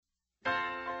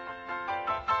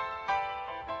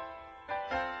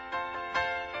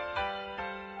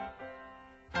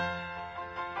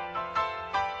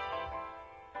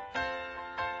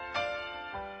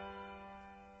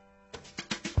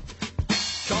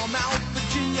from out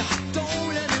Virginia,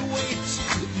 don't let me wait.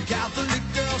 You Catholic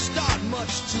girls start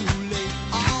much too late.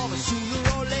 Oh, but sooner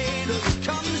or later it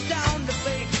comes down to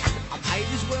fate. I might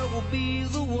as well be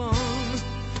the one.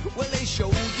 Well, they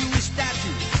showed you a statue,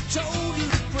 told you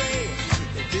to pray.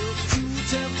 They built you a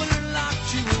temple and locked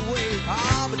you away.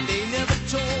 Ah, but they never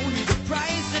told you the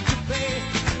price that you pay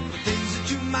for things that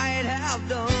you might have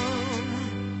done.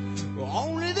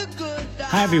 Only the good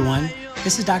die. Hi, everyone.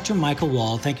 This is Dr. Michael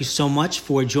Wald. Thank you so much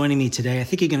for joining me today. I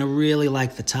think you're going to really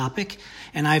like the topic,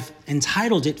 and I've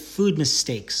entitled it Food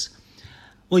Mistakes.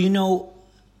 Well, you know,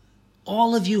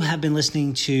 all of you have been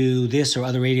listening to this or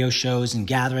other radio shows and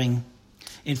gathering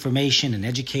information and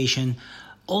education,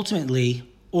 ultimately,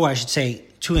 or I should say,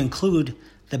 to include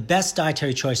the best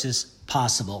dietary choices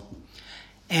possible.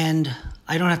 And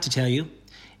I don't have to tell you,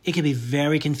 it can be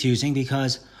very confusing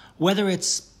because whether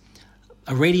it's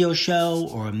a radio show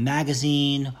or a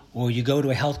magazine, or you go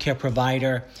to a healthcare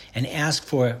provider and ask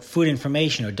for food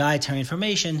information or dietary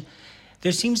information,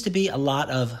 there seems to be a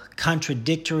lot of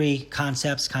contradictory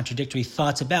concepts, contradictory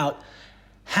thoughts about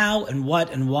how and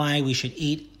what and why we should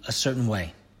eat a certain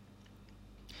way.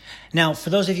 Now, for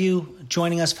those of you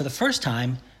joining us for the first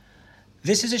time,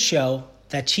 this is a show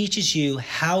that teaches you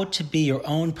how to be your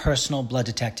own personal blood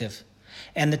detective.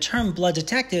 And the term blood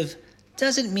detective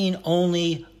doesn't mean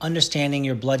only understanding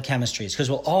your blood chemistries, because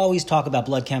we'll always talk about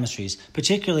blood chemistries,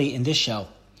 particularly in this show.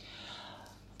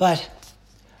 But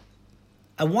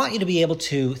I want you to be able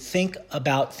to think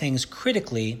about things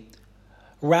critically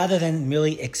rather than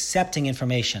merely accepting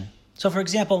information. So, for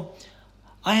example,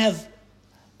 I have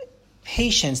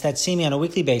patients that see me on a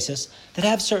weekly basis that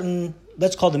have certain,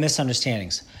 let's call them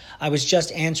misunderstandings. I was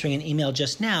just answering an email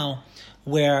just now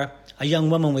where a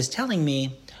young woman was telling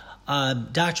me,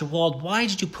 Dr. Wald, why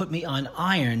did you put me on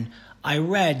iron? I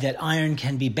read that iron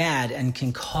can be bad and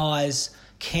can cause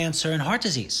cancer and heart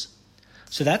disease.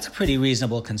 So that's a pretty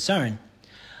reasonable concern.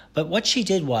 But what she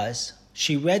did was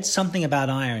she read something about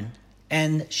iron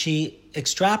and she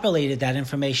extrapolated that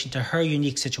information to her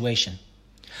unique situation.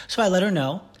 So I let her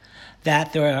know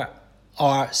that there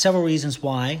are several reasons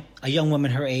why a young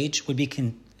woman her age would be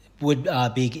given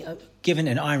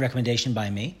an iron recommendation by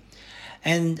me.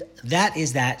 And that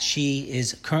is that she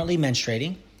is currently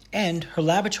menstruating, and her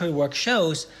laboratory work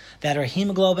shows that her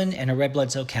hemoglobin and her red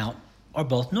blood cell count are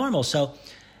both normal. So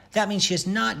that means she is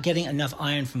not getting enough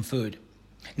iron from food.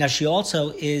 Now, she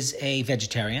also is a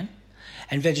vegetarian,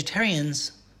 and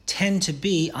vegetarians tend to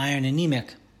be iron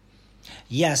anemic.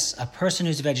 Yes, a person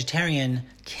who's a vegetarian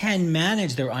can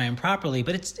manage their iron properly,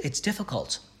 but it's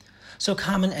difficult. So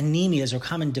common anemias or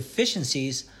common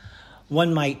deficiencies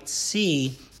one might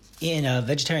see in a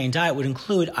vegetarian diet would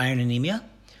include iron anemia,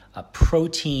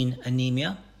 protein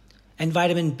anemia, and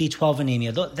vitamin B12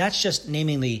 anemia. That's just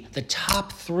naming the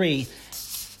top three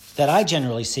that I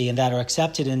generally see and that are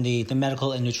accepted in the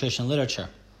medical and nutrition literature.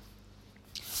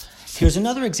 Here's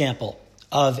another example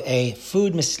of a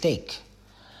food mistake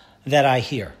that I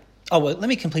hear. Oh, well, let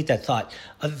me complete that thought.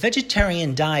 A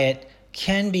vegetarian diet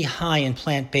can be high in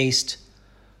plant-based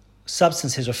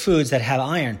substances or foods that have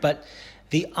iron, but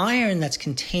the iron that's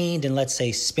contained in, let's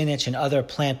say, spinach and other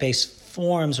plant-based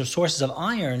forms or sources of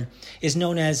iron is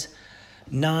known as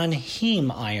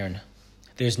non-heme iron.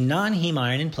 There's non-heme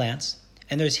iron in plants,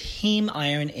 and there's heme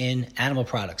iron in animal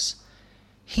products.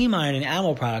 Heme iron in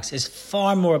animal products is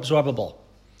far more absorbable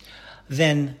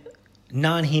than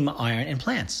non-heme iron in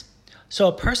plants. So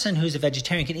a person who's a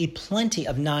vegetarian can eat plenty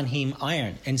of non-heme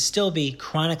iron and still be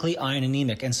chronically iron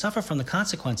anemic and suffer from the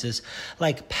consequences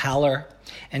like pallor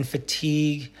and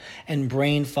fatigue and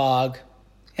brain fog,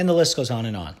 and the list goes on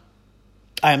and on.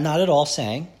 I am not at all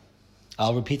saying,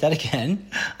 I'll repeat that again,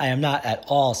 I am not at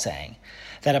all saying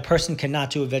that a person cannot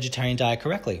do a vegetarian diet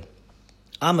correctly.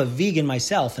 I'm a vegan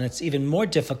myself, and it's even more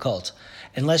difficult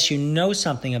unless you know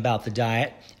something about the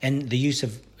diet and the use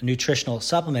of nutritional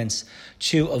supplements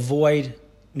to avoid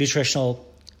nutritional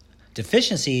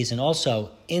deficiencies and also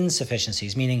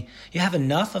insufficiencies, meaning you have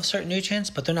enough of certain nutrients,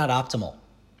 but they're not optimal.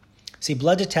 See,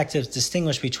 blood detectives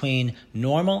distinguish between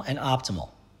normal and optimal.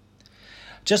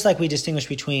 Just like we distinguish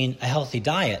between a healthy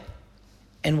diet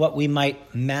and what we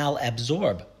might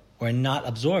malabsorb or not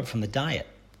absorb from the diet.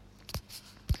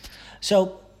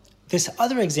 So this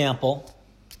other example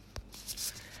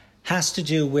has to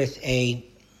do with a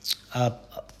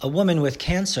woman with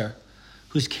cancer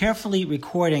who's carefully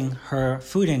recording her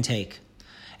food intake.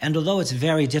 And although it's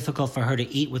very difficult for her to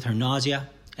eat with her nausea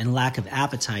and lack of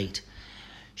appetite,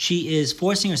 she is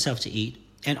forcing herself to eat.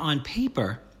 And on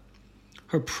paper,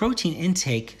 her protein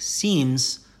intake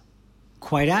seems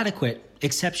quite adequate,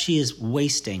 except she is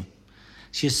wasting.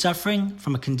 She is suffering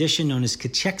from a condition known as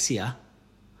cachexia,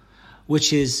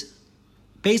 which is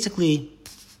basically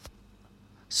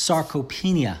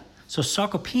sarcopenia. So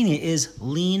sarcopenia is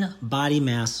lean body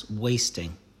mass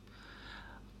wasting.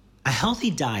 A healthy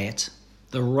diet,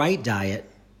 the right diet,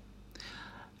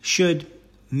 should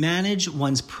manage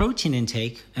one's protein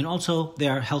intake and also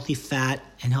their healthy fat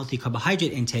and healthy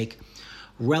carbohydrate intake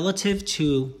relative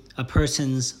to a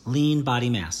person's lean body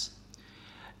mass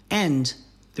and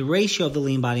the ratio of the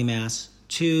lean body mass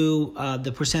to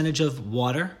the percentage of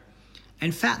water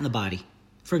and fat in the body.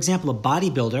 For example, a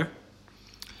bodybuilder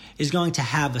is going to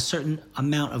have a certain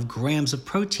amount of grams of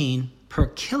protein per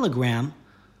kilogram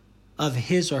of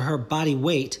his or her body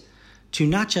weight to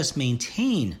not just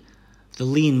maintain the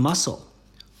lean muscle,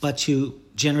 but to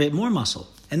generate more muscle.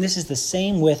 And this is the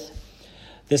same with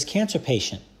this cancer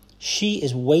patient. She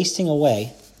is wasting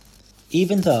away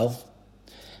even though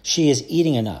she is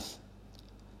eating enough.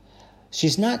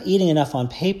 She's not eating enough on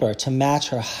paper to match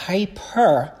her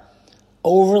hyper,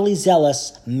 overly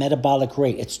zealous metabolic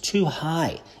rate. It's too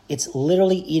high. It's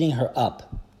literally eating her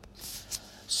up.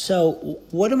 So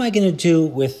what am I going to do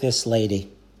with this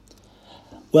lady?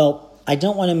 Well, I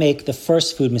don't want to make the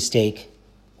first food mistake,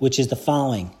 which is the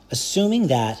following: assuming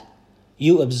that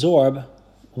you absorb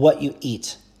what you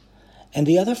eat. And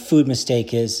the other food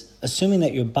mistake is assuming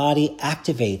that your body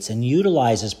activates and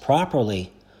utilizes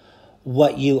properly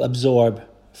what you absorb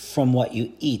from what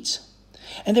you eat.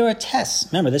 And there are tests.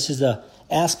 Remember, this is the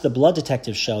Ask the Blood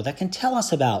Detective show that can tell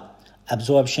us about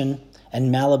absorption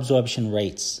and malabsorption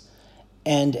rates.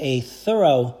 And a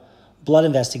thorough blood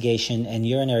investigation and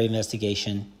urinary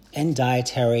investigation and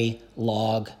dietary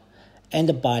log and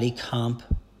a body comp.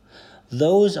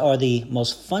 Those are the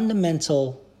most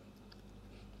fundamental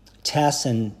tests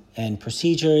and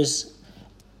procedures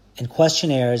and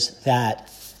questionnaires that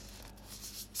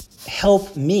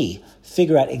help me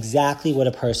figure out exactly what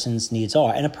a person's needs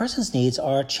are. And a person's needs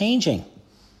are changing.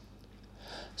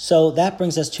 So that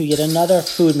brings us to yet another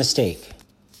food mistake.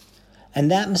 And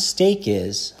that mistake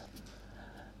is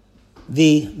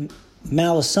the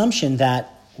malassumption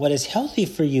that what is healthy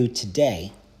for you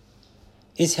today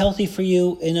is healthy for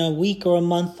you in a week or a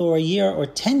month or a year or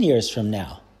 10 years from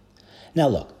now. Now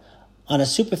look, on a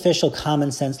superficial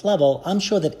common sense level, I'm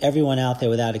sure that everyone out there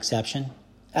without exception,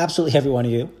 absolutely every one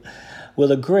of you,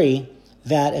 will agree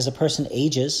that as a person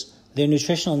ages, their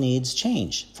nutritional needs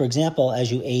change. For example,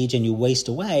 as you age and you waste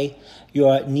away,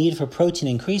 your need for protein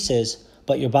increases,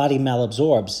 but your body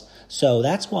malabsorbs. So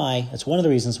that's one of the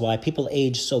reasons why people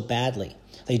age so badly.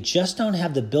 They just don't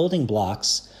have the building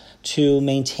blocks to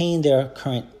maintain their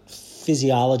current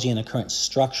physiology and a current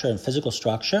structure and physical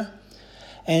structure.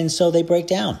 And so they break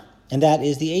down. And that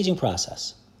is the aging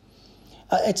process.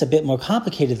 It's a bit more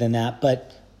complicated than that,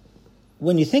 but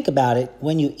when you think about it,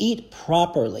 when you eat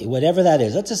properly, whatever that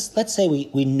is, let's say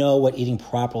we know what eating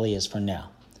properly is for now.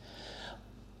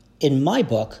 In my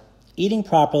book, eating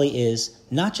properly is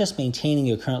not just maintaining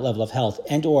your current level of health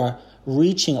and or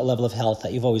reaching a level of health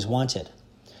that you've always wanted,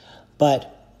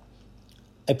 but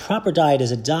a proper diet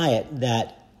is a diet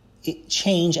that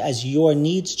change as your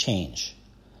needs change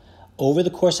over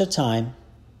the course of time,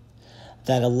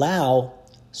 that allow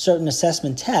certain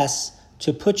assessment tests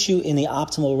to put you in the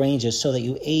optimal ranges so that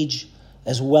you age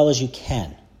as well as you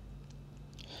can.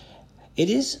 It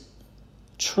is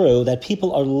true that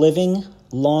people are living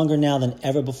longer now than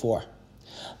ever before,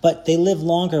 but they live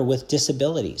longer with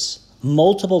disabilities,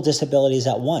 multiple disabilities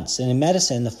at once. And in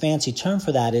medicine, the fancy term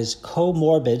for that is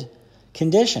comorbid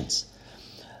conditions.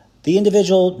 The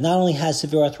individual not only has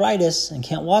severe arthritis and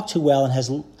can't walk too well and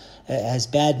has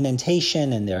bad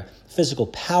mentation and their physical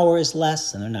power is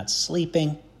less and they're not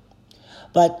sleeping,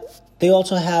 but they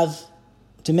also have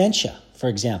dementia, for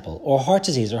example, or heart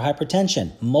disease or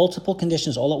hypertension, multiple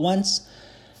conditions all at once.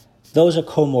 Those are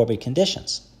comorbid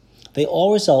conditions. They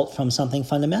all result from something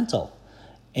fundamental,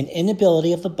 an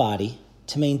inability of the body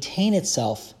to maintain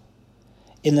itself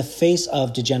in the face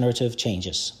of degenerative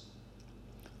changes.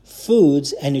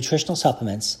 Foods and nutritional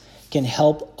supplements can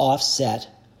help offset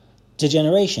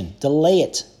degeneration, delay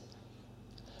it.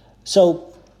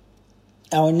 So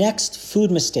our next food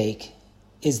mistake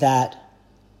is that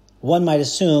one might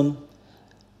assume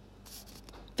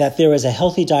that there is a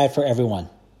healthy diet for everyone.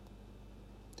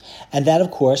 And that,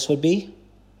 of course, would be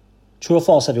true or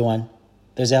false, everyone.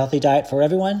 There's a healthy diet for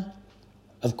everyone?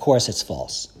 Of course it's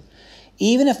false.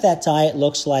 Even if that diet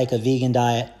looks like a vegan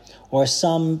diet or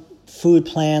some food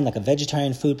plan, like a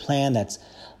vegetarian food plan that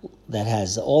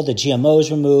has all the GMOs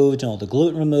removed and all the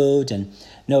gluten removed and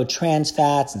no trans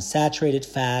fats and saturated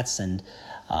fats and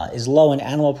is low in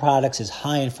animal products, is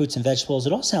high in fruits and vegetables,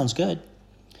 it all sounds good.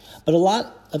 But a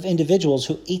lot of individuals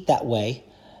who eat that way,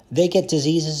 they get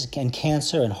diseases and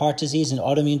cancer and heart disease and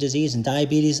autoimmune disease and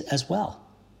diabetes as well.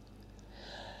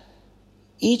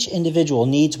 Each individual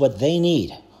needs what they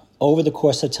need over the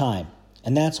course of time.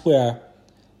 And that's where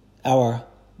our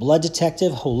blood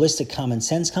detective, holistic common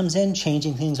sense comes in,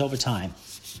 changing things over time.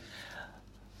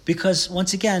 Because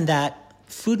once again, that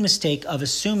food mistake of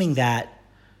assuming that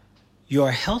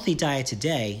your healthy diet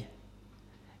today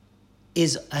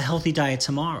is a healthy diet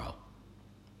tomorrow.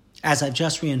 As I've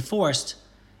just reinforced,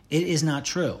 it is not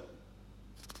true.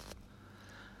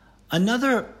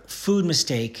 Another food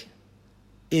mistake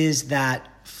is that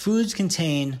foods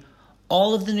contain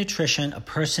all of the nutrition a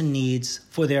person needs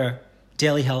for their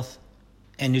daily health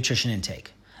and nutrition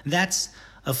intake. That's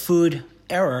a food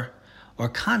error or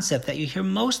concept that you hear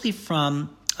mostly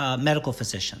from medical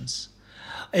physicians.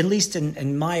 At least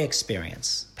in my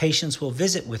experience, patients will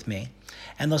visit with me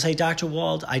and they'll say, Dr.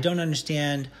 Wald, I don't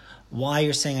understand why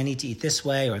you're saying I need to eat this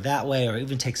way or that way or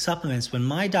even take supplements when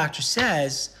my doctor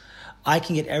says I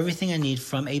can get everything I need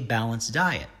from a balanced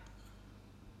diet.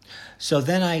 So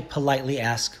then I politely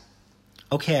ask,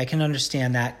 okay, I can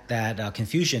understand that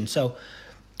confusion. So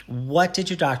what did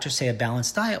your doctor say a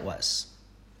balanced diet was?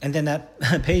 And then that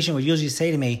patient would usually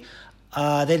say to me,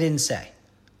 they didn't say.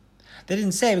 They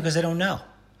didn't say because they don't know.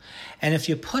 And if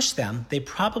you push them, they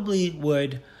probably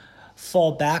would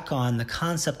fall back on the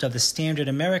concept of the standard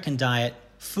American diet,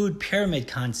 food pyramid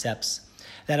concepts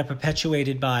that are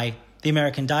perpetuated by the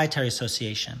American Dietary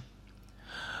Association.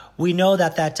 We know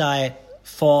that that diet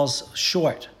falls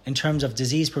short in terms of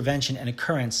disease prevention and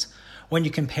occurrence when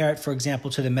you compare it, for example,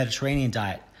 to the Mediterranean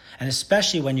diet, and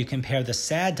especially when you compare the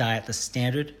SAD diet, the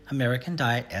standard American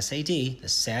diet, SAD, the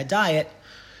SAD diet,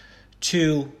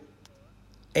 to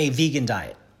a vegan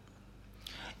diet.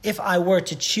 If I were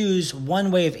to choose one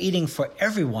way of eating for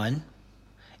everyone,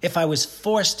 if I was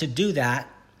forced to do that,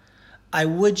 I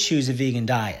would choose a vegan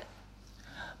diet.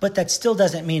 But that still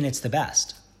doesn't mean it's the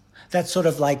best. That's sort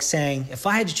of like saying, if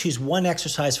I had to choose one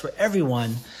exercise for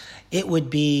everyone, it would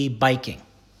be biking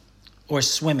or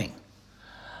swimming.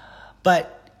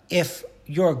 But if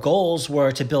your goals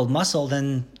were to build muscle,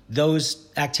 then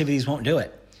those activities won't do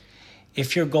it.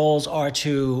 If your goals are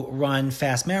to run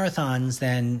fast marathons,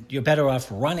 then you're better off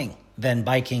running than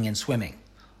biking and swimming.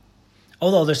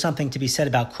 Although there's something to be said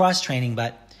about cross-training,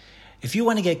 but if you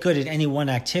want to get good at any one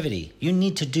activity, you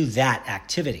need to do that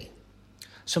activity.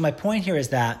 So my point here is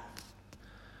that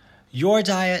your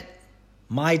diet,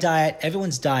 my diet,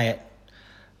 everyone's diet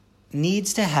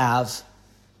needs to have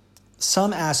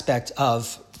some aspect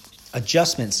of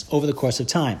adjustments over the course of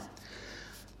time.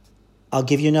 I'll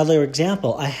give you another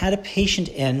example. I had a patient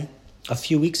in a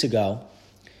few weeks ago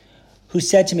who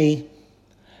said to me,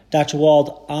 Dr.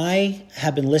 Wald, I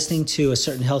have been listening to a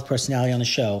certain health personality on the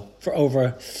show for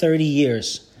over 30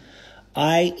 years.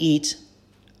 I eat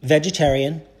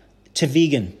vegetarian to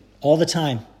vegan all the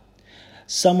time,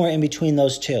 somewhere in between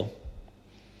those two.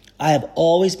 I have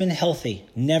always been healthy,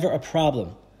 never a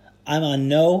problem. I'm on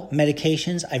no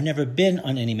medications. I've never been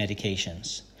on any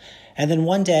medications. And then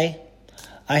one day,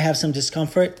 I have some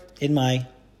discomfort in my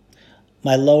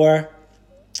lower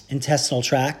intestinal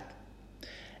tract,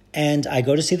 and I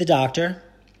go to see the doctor.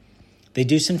 They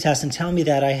do some tests and tell me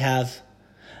that I have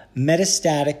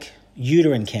metastatic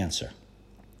uterine cancer.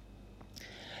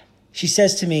 She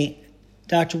says to me,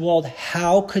 Dr. Wald,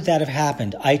 how could that have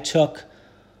happened? I took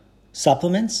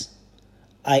supplements.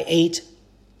 I ate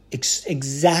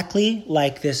exactly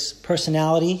like this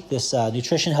personality, this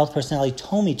nutrition health personality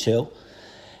told me to.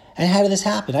 And how did this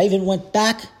happen? I even went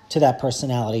back to that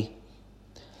personality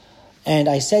and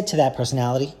I said to that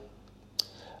personality,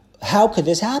 how could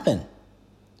this happen?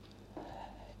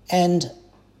 And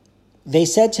they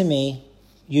said to me,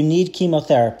 you need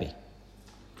chemotherapy.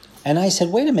 And I said,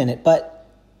 wait a minute, but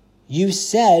you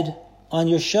said on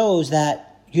your shows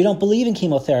that you don't believe in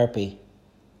chemotherapy.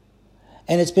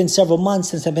 And it's been several months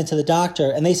since I've been to the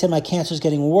doctor, and they said my cancer is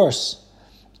getting worse.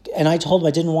 And I told them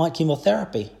I didn't want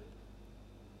chemotherapy.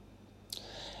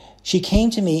 She came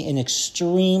to me in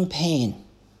extreme pain.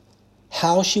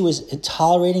 How she was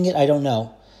tolerating it, I don't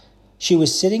know. She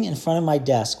was sitting in front of my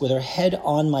desk with her head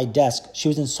on my desk. She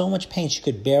was in so much pain she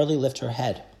could barely lift her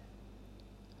head.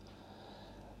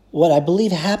 What I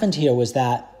believe happened here was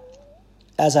that,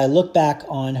 as I look back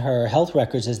on her health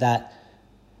records, is that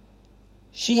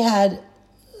she had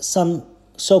some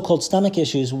so-called stomach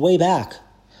issues way back,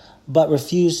 but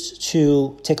refused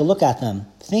to take a look at them,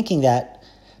 thinking that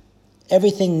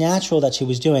everything natural that she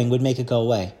was doing would make it go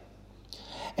away.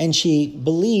 And she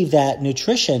believed that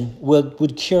nutrition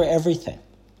would cure everything.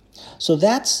 So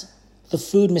that's the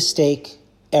food mistake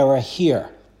era here.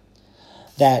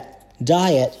 That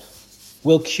diet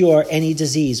will cure any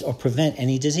disease or prevent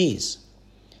any disease.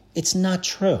 It's not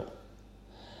true.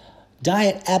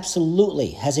 Diet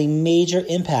absolutely has a major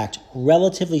impact,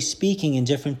 relatively speaking, in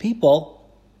different people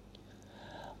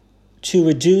to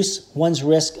reduce one's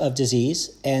risk of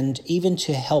disease and even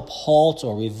to help halt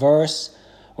or reverse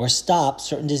or stop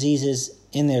certain diseases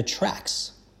in their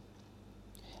tracks.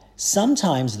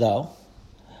 Sometimes, though,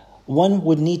 one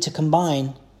would need to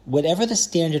combine whatever the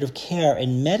standard of care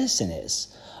in medicine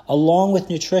is, along with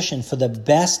nutrition for the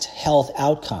best health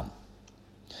outcome.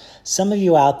 Some of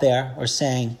you out there are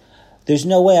saying, there's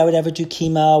no way I would ever do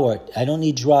chemo, or I don't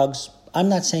need drugs. I'm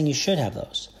not saying you should have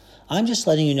those. I'm just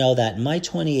letting you know that in my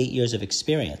 28 years of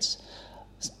experience,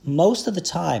 most of the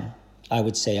time, I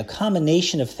would say a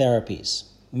combination of therapies,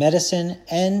 medicine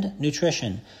and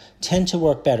nutrition, tend to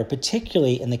work better,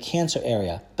 particularly in the cancer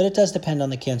area. But it does depend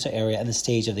on the cancer area and the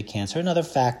stage of the cancer and other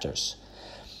factors.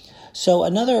 So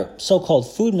another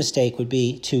so-called food mistake would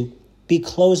be to be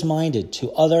closed-minded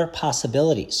to other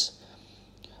possibilities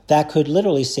that could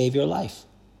literally save your life.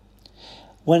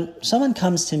 When someone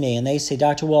comes to me and they say,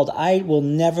 Dr. Wald, I will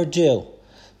never do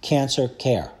cancer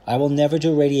care. I will never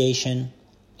do radiation.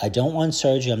 I don't want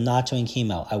surgery. I'm not doing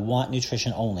chemo. I want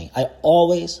nutrition only. I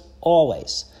always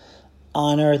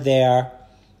honor their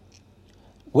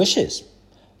wishes.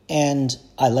 And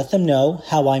I let them know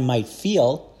how I might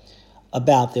feel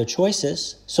about their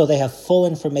choices so they have full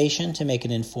information to make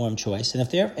an informed choice. And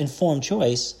if their informed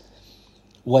choice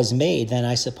was made, then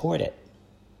I support it.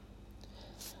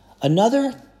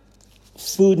 Another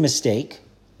food mistake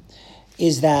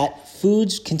is that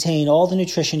foods contain all the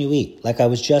nutrition you eat, like I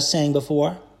was just saying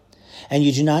before, and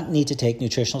you do not need to take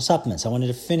nutritional supplements. I wanted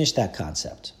to finish that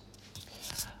concept.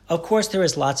 Of course, there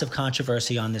is lots of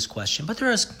controversy on this question, but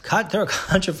there are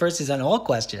controversies on all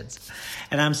questions.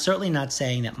 And I'm certainly not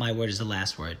saying that my word is the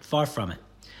last word. Far from it.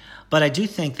 But I do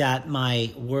think that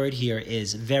my word here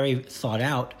is very thought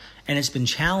out, and it's been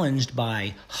challenged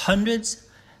by hundreds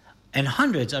and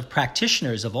hundreds of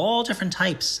practitioners of all different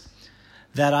types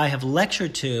that I have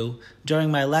lectured to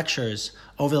during my lectures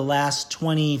over the last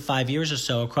 25 years or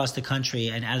so across the country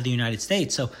and out of the United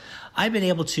States. So I've been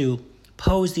able to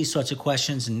pose these sorts of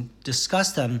questions and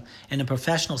discuss them in a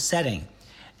professional setting.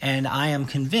 And I am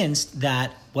convinced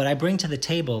that what I bring to the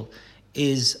table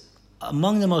is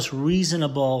among the most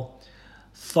reasonable,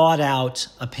 thought-out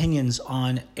opinions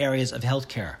on areas of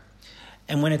healthcare.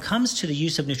 And when it comes to the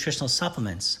use of nutritional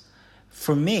supplements,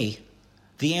 for me,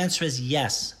 the answer is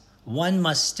yes. One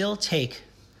must still take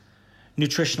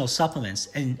nutritional supplements,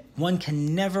 and one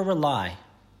can never rely,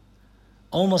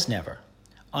 almost never,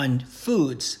 on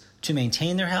foods to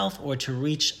maintain their health or to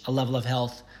reach a level of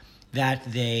health that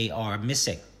they are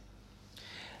missing.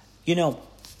 You know,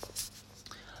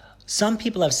 some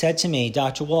people have said to me,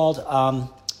 Dr. Wald,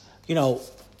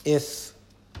 if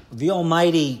the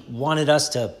Almighty wanted us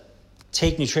to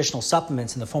take nutritional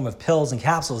supplements in the form of pills and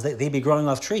capsules, they'd be growing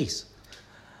off trees.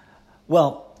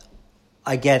 Well,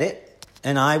 I get it,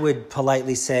 and I would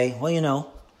politely say,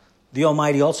 well, the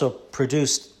Almighty also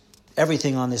produced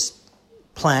everything on this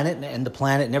planet and the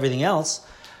planet and everything else,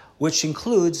 which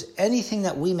includes anything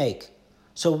that we make.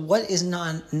 So what is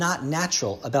not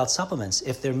natural about supplements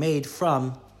if they're made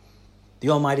from the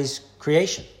Almighty's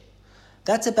creation?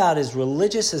 That's about as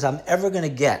religious as I'm ever going to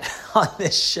get on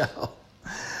this show.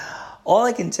 All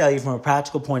I can tell you from a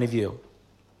practical point of view,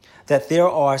 that there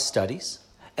are studies,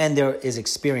 and there is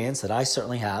experience that I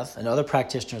certainly have, and other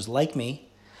practitioners like me,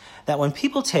 that when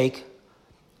people take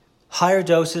higher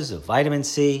doses of vitamin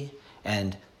C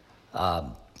and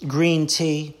green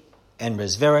tea and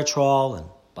resveratrol and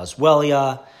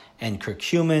boswellia and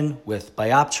curcumin with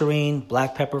biopterine,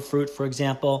 black pepper fruit, for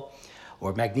example,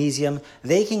 or magnesium,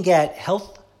 they can get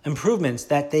health improvements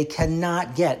that they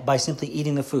cannot get by simply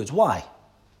eating the foods. Why?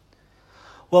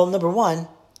 Well, number one,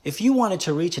 if you wanted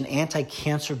to reach an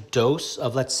anti-cancer dose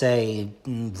of, let's say,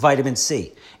 vitamin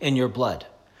C in your blood,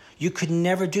 you could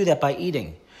never do that by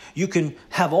eating. You can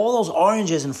have all those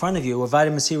oranges in front of you or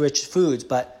vitamin C-rich foods,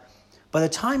 but by the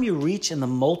time you reach in the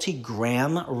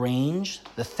multi-gram range,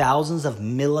 the thousands of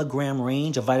milligram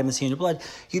range of vitamin C in your blood,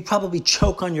 you'd probably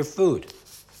choke on your food.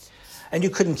 And you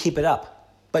couldn't keep it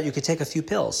up, but you could take a few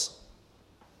pills.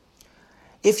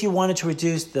 If you wanted to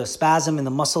reduce the spasm in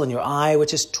the muscle in your eye,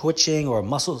 which is twitching, or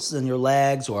muscles in your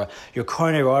legs, or your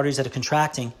coronary arteries that are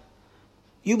contracting,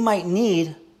 you might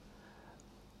need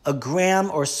a gram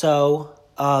or so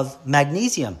of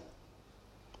magnesium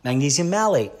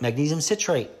malate, magnesium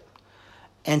citrate.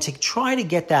 And to try to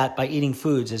get that by eating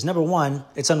foods is, number one,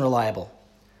 it's unreliable.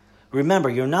 Remember,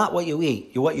 you're not what you eat.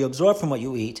 You're what you absorb from what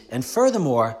you eat. And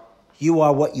furthermore, You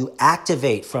are what you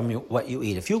activate from what you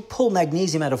eat. If you pull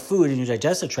magnesium out of food in your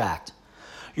digestive tract,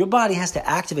 your body has to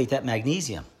activate that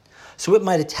magnesium. So it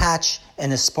might attach an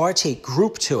aspartate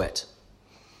group to it,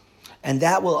 and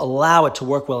that will allow it to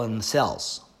work well in the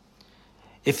cells.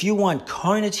 If you want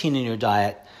carnitine in your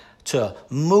diet to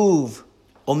move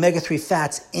omega-3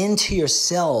 fats into your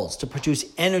cells to produce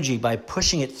energy by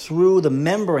pushing it through the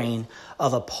membrane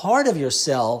of a part of your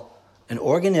cell, an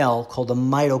organelle called the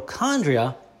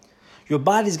mitochondria, your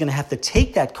body's going to have to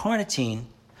take that carnitine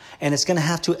and it's going to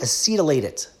have to acetylate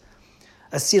it.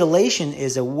 Acetylation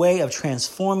is a way of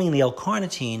transforming the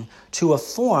L-carnitine to a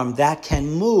form that can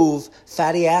move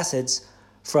fatty acids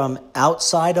from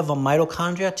outside of a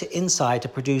mitochondria to inside to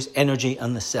produce energy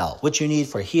on the cell, which you need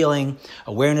for healing,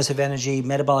 awareness of energy,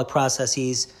 metabolic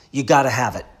processes. You got to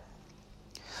have it.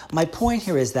 My point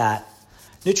here is that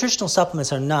nutritional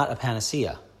supplements are not a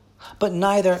panacea, but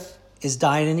neither is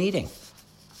diet and eating.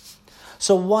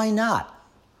 So why not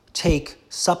take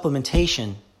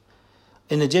supplementation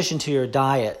in addition to your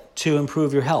diet to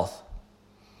improve your health?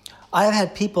 I have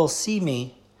had people see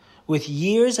me with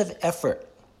years of effort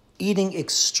eating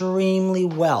extremely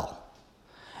well.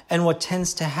 And what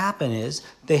tends to happen is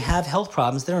they have health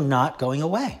problems that are not going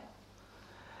away.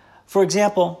 For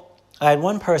example, I had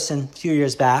one person a few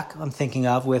years back, I'm thinking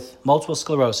of, with multiple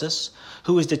sclerosis,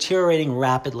 who was deteriorating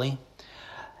rapidly.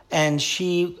 And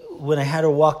when I had her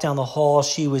walk down the hall,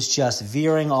 she was just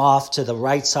veering off to the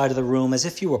right side of the room as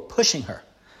if you were pushing her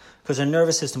because her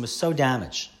nervous system was so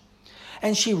damaged.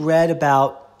 And she read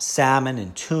about salmon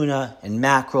and tuna and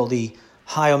mackerel, the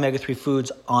high omega-3 foods,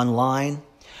 online.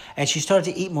 And she started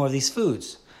to eat more of these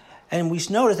foods. And we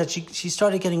noticed that she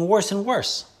started getting worse and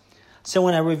worse. So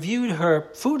when I reviewed her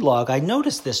food log, I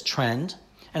noticed this trend.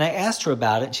 And I asked her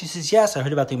about it. She says, yes, I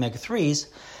heard about the omega-3s.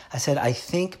 I said, I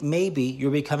think maybe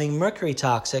you're becoming mercury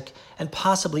toxic and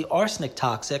possibly arsenic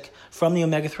toxic from the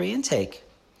omega-3 intake.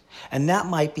 And that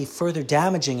might be further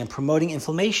damaging and promoting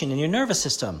inflammation in your nervous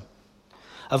system.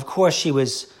 Of course, she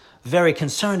was very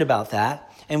concerned about that.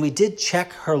 And we did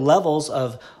check her levels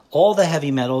of all the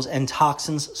heavy metals and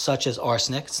toxins such as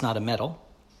arsenic. It's not a metal.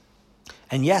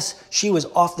 And yes, she was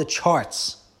off the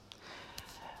charts.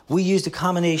 We used a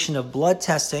combination of blood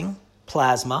testing,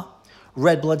 plasma,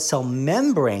 red blood cell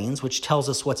membranes, which tells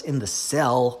us what's in the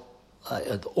cell,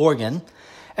 the organ.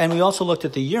 And we also looked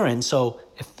at the urine. So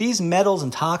if these metals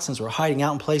and toxins were hiding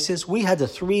out in places, we had the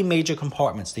three major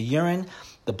compartments: the urine,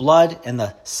 the blood, and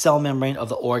the cell membrane of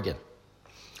the organ.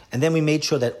 And then we made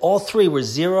sure that all three were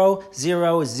 0,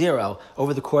 0, 0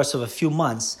 over the course of a few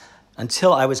months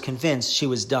until I was convinced she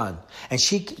was done. And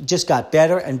she just got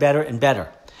better and better and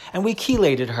better. And we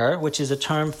chelated her, which is a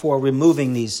term for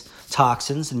removing these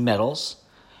toxins and metals.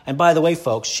 And by the way,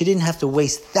 folks, she didn't have to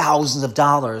waste thousands of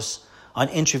dollars on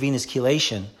intravenous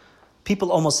chelation.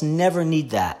 People almost never need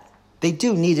that. They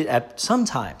do need it at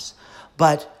sometimes.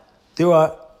 But there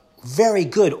are very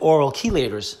good oral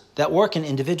chelators that work in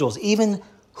individuals, even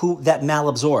that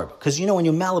malabsorb. Because when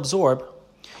you malabsorb,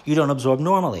 you don't absorb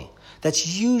normally. That's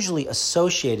usually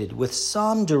associated with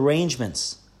some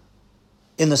derangements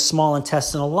in the small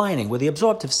intestinal lining where the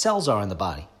absorptive cells are in the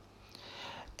body.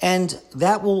 And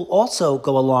that will also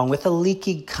go along with a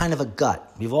leaky kind of a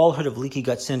gut. We've all heard of leaky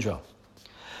gut syndrome.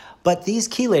 But these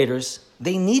chelators,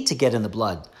 they need to get in the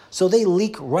blood. So they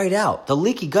leak right out. The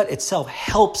leaky gut itself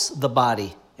helps the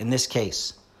body in this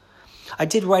case. I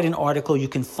did write an article. You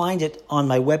can find it on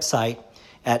my website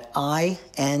at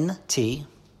intmedny.com.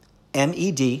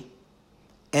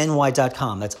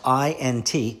 That's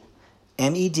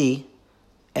intmedny.com,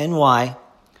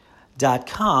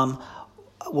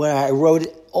 where I wrote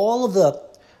all of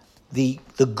the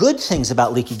good things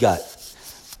about leaky gut.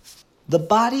 The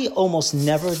body almost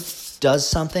never does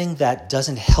something that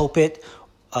doesn't help it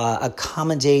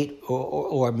accommodate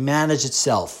or manage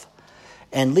itself.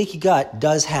 And leaky gut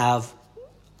does have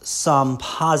some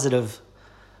positive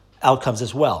outcomes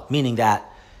as well, meaning that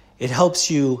it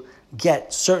helps you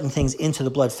get certain things into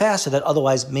the blood faster that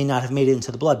otherwise may not have made it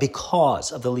into the blood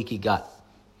because of the leaky gut.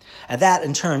 And that,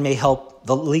 in turn, may help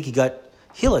the leaky gut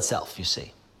heal itself, you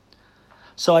see.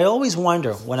 So I always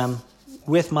wonder when I'm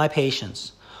with my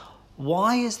patients,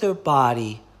 why is their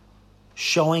body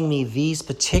showing me these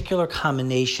particular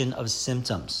combination of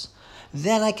symptoms?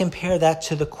 Then I compare that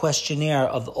to the questionnaire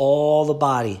of all the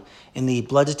body in the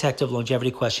Blood Detective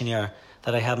Longevity Questionnaire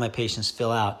that I have my patients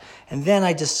fill out. And then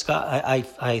I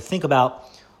think about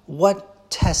what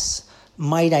tests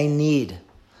might I need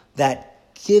that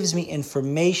gives me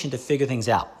information to figure things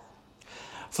out.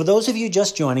 For those of you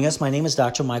just joining us, my name is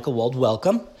Dr. Michael Wald.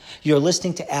 Welcome. You're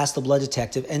listening to Ask the Blood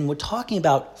Detective, and we're talking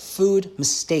about food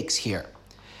mistakes here.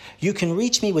 You can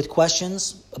reach me with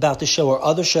questions about the show or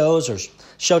other shows or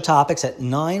show topics at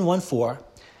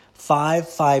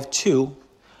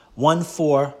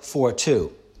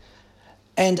 914-552-1442.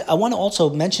 And I want to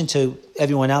also mention to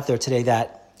everyone out there today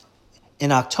that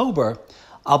in October,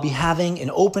 I'll be having an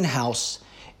open house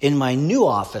in my new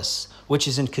office, which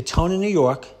is in Katonah, New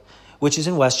York, which is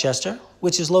in Westchester,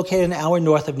 which is located an hour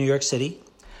north of New York City.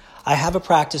 I have a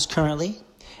practice currently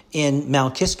in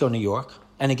Mount Kisco, New York.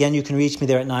 And again, you can reach me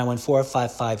there at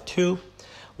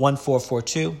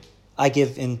 914-552-1442. I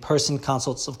give in-person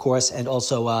consults, of course, and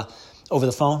also over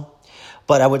the phone.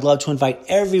 But I would love to invite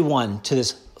everyone to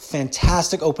this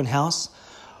fantastic open house.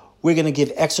 We're going to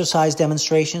give exercise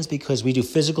demonstrations because we do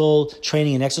physical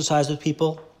training and exercise with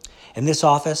people in this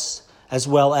office, as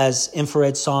well as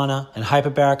infrared sauna and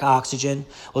hyperbaric oxygen.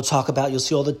 We'll talk about, you'll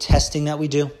see all the testing that we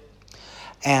do.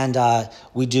 And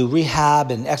we do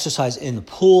rehab and exercise in the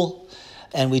pool.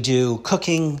 And we do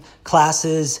cooking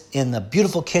classes in the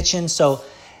beautiful kitchen. So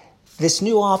this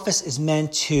new office is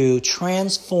meant to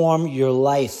transform your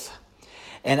life.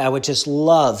 And I would just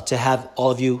love to have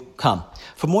all of you come.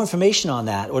 For more information on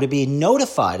that or to be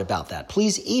notified about that,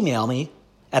 please email me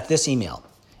at this email,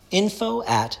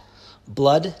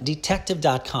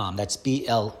 info@blooddetective.com. That's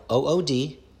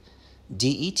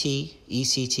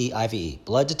BLOODDETECTIVE,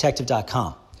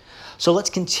 blooddetective.com. So let's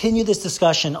continue this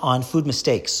discussion on food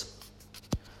mistakes.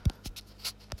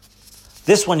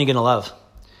 This one you're going to love.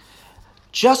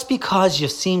 Just because you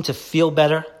seem to feel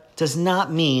better does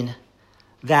not mean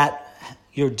that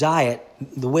your diet,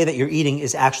 the way that you're eating,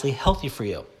 is actually healthy for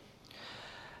you.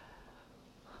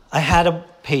 I had a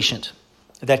patient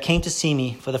that came to see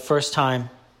me for the first time.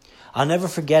 I'll never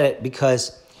forget it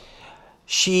because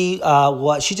she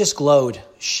just glowed.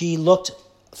 She looked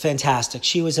fantastic.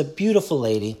 She was a beautiful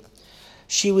lady.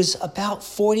 She was about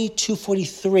 42,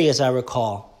 43, as I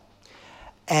recall.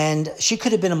 And she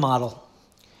could have been a model.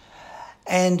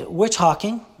 And we're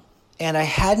talking, and I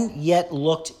hadn't yet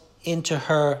looked into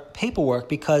her paperwork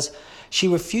because she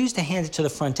refused to hand it to the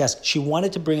front desk. She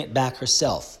wanted to bring it back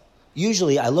herself.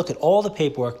 Usually I look at all the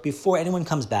paperwork before anyone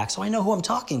comes back so I know who I'm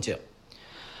talking to.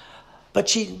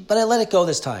 But I let it go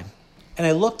this time. And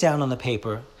I looked down on the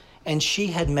paper and she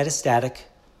had metastatic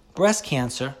breast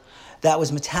cancer that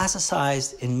was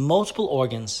metastasized in multiple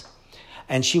organs,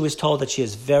 and she was told that she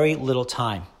has very little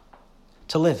time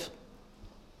to live.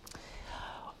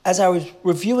 As I was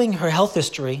reviewing her health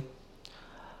history,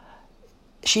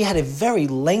 she had a very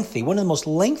lengthy, one of the most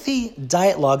lengthy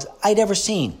diet logs I'd ever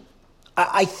seen.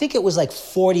 I think it was like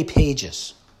 40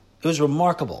 pages. It was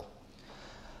remarkable.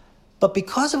 But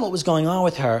because of what was going on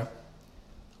with her,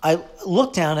 I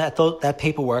looked down at that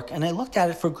paperwork and I looked at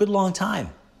it for a good long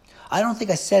time. I don't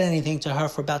think I said anything to her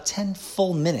for about 10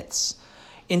 full minutes.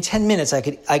 In 10 minutes, I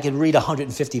could read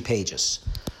 150 pages.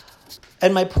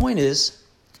 And my point is,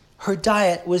 her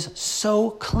diet was so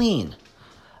clean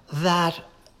that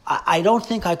I don't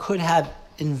think I could have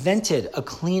invented a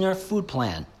cleaner food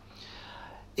plan.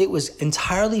 It was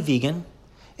entirely vegan,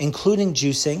 including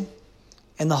juicing,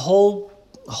 and the whole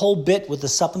bit with the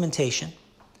supplementation.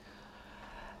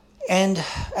 And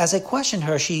as I questioned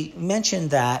her, she mentioned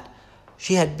that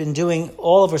she had been doing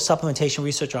all of her supplementation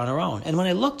research on her own. And when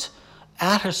I looked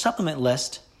at her supplement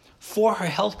list for her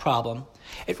health problem,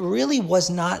 it really was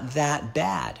not that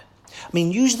bad. I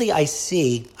mean, usually I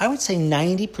would say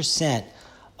 90%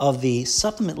 of the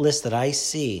supplement list that I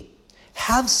see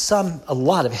have a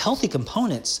lot of healthy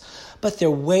components, but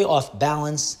they're way off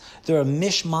balance. They're a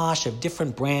mishmash of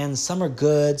different brands. Some are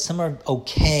good, some are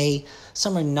okay,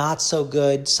 some are not so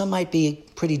good, some might be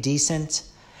pretty decent.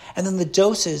 And then the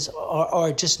doses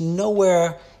are just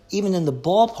nowhere even in the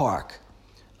ballpark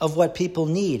of what people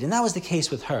need. And that was the case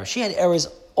with her. She had errors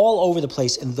all over the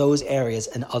place in those areas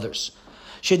and others.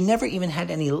 She had never even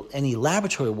had any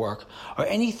laboratory work or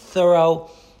any thorough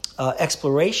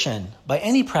exploration by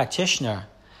any practitioner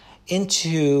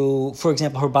into, for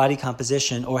example, her body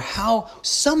composition or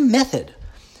some method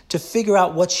to figure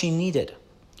out what she needed,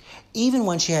 even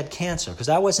when she had cancer, because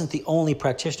I wasn't the only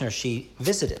practitioner she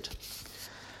visited.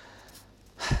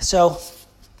 So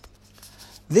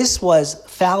this was a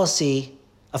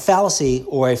fallacy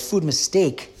or a food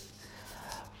mistake,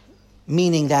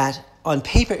 meaning that on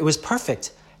paper it was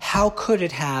perfect. How could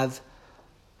it have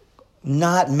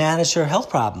not managed her health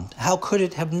problem? How could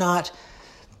it have not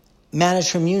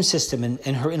managed her immune system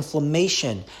and her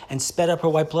inflammation and sped up her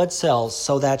white blood cells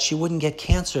so that she wouldn't get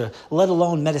cancer, let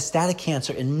alone metastatic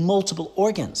cancer in multiple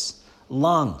organs,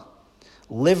 lung,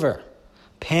 liver,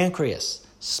 pancreas,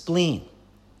 spleen?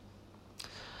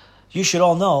 You should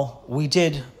all know we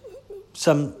did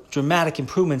some dramatic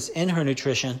improvements in her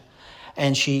nutrition,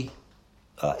 and she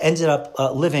ended up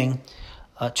living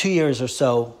 2 years or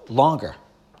so longer,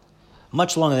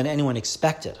 much longer than anyone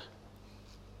expected.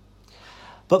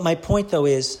 But my point, though,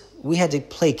 is we had to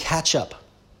play catch up.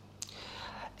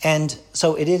 And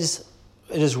so it is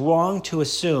wrong to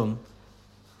assume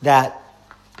that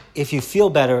if you feel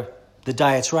better, the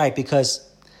diet's right, because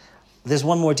there's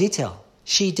one more detail.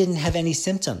 She didn't have any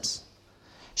symptoms.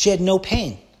 She had no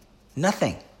pain,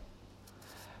 nothing.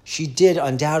 She did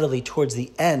undoubtedly towards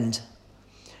the end,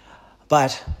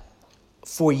 but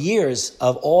for years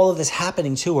of all of this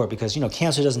happening to her, because,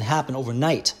 cancer doesn't happen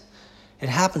overnight. It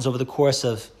happens over the course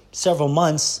of several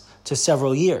months to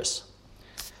several years.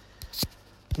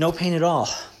 No pain at all.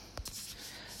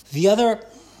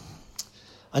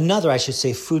 Another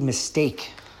food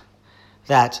mistake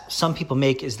that some people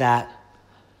make is that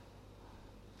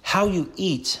how you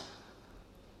eat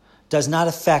does not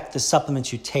affect the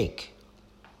supplements you take.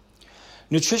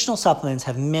 Nutritional supplements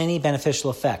have many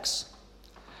beneficial effects.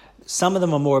 Some of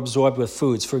them are more absorbed with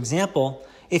foods. For example,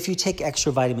 if you take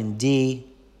extra vitamin D,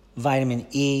 vitamin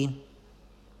E,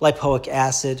 lipoic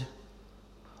acid,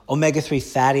 omega-3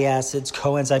 fatty acids,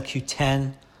 coenzyme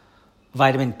Q10,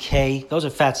 vitamin K, those are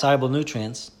fat-soluble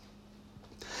nutrients.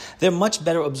 They're much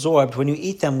better absorbed when you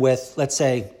eat them with, let's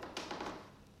say,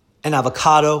 an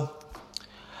avocado,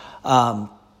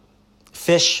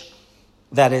 fish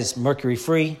that is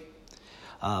mercury-free,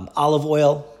 olive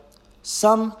oil,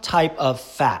 some type of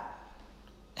fat.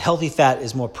 Healthy fat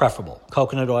is more preferable,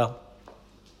 coconut oil.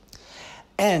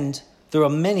 And there are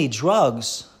many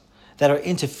drugs that are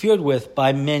interfered with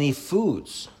by many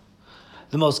foods.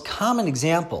 The most common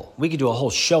example, we could do a whole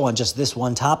show on just this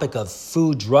one topic of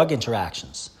food-drug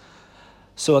interactions.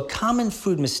 So a common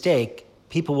food mistake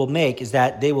people will make is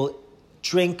that they will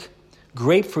drink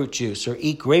grapefruit juice or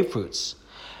eat grapefruits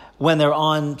when they're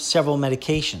on several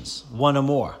medications, one or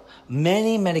more.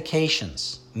 Many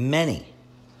medications,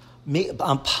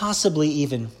 possibly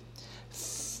even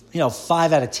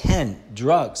 5 out of 10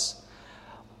 drugs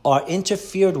are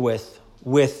interfered with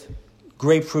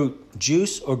grapefruit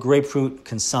juice or grapefruit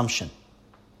consumption.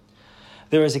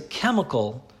 There is a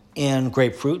chemical in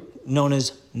grapefruit known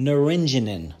as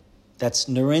naringenin. That's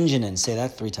naringenin. Say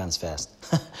that 3 times fast.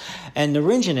 And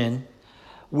naringenin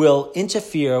will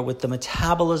interfere with the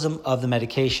metabolism of the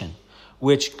medication,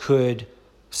 which could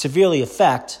severely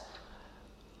affect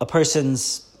a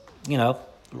person's,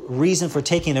 reason for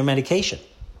taking their medication.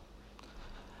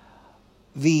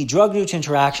 The drug-nutrient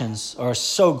interactions are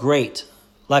so great.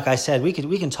 Like I said, we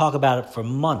can talk about it for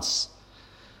months.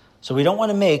 So we don't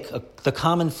want to make the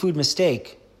common food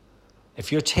mistake.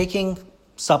 If you're taking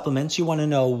supplements, you want to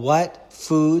know what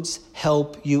foods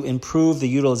help you improve the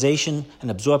utilization and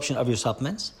absorption of your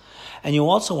supplements. And you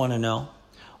also want to know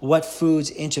what foods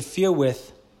interfere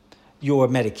with your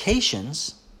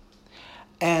medications.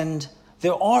 And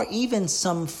there are even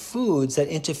some foods that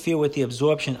interfere with the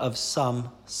absorption of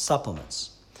some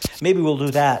supplements. Maybe we'll do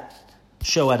that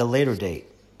show at a later date.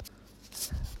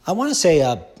 I want to say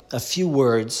a few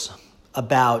words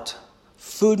about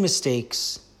food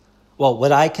mistakes,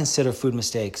 what I consider food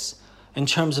mistakes in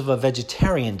terms of a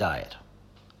vegetarian diet.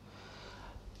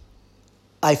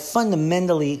 I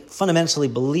fundamentally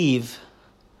believe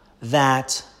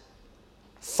that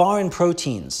foreign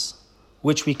proteins,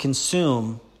 which we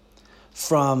consume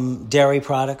from dairy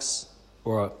products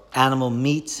or animal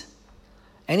meat,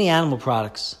 any animal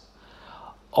products,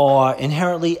 are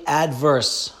inherently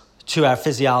adverse to our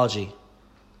physiology,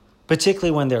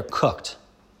 particularly when they're cooked.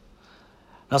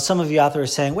 Now, some of you out there are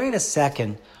saying, wait a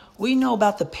second, we know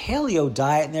about the paleo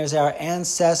diet and there's our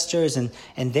ancestors and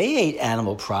they ate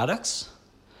animal products.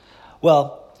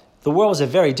 Well, the world was a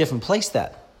very different place then.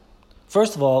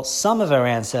 First of all, some of our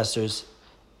ancestors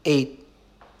ate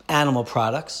animal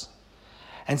products,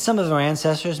 and some of our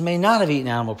ancestors may not have eaten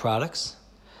animal products.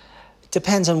 It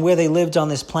depends on where they lived on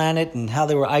this planet and how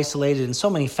they were isolated and so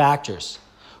many factors,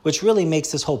 which really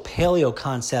makes this whole paleo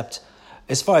concept,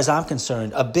 as far as I'm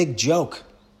concerned, a big joke,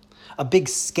 a big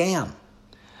scam.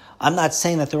 I'm not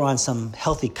saying that there aren't some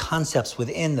healthy concepts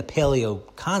within the paleo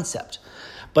concept,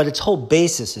 but its whole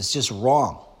basis is just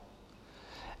wrong.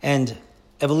 And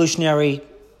evolutionary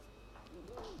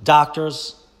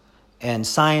doctors and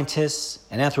scientists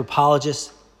and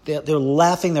anthropologists, they're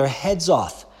laughing their heads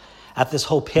off at this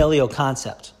whole paleo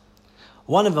concept.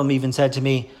 One of them even said to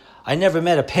me, I never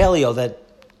met a paleo that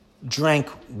drank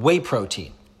whey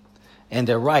protein. And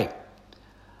they're right.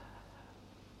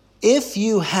 If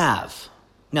you have,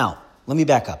 now, let me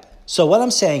back up. So what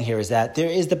I'm saying here is that there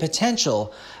is the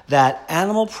potential that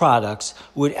animal products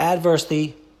would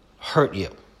adversely hurt you.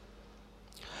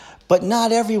 But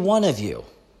not every one of you.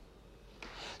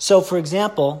 So, for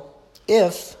example,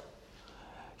 if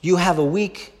you have a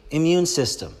weak immune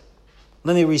system.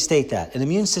 Let me restate that. An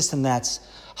immune system that's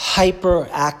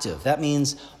hyperactive. That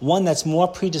means one that's more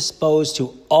predisposed to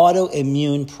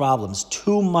autoimmune problems,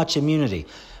 too much immunity,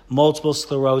 multiple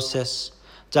sclerosis,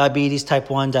 diabetes type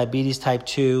 1, diabetes type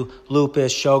 2,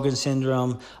 lupus, Sjogren's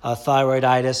syndrome,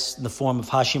 thyroiditis in the form of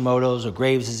Hashimoto's or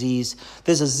Graves' disease.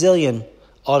 There's a zillion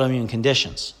autoimmune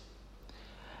conditions.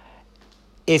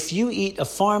 If you eat a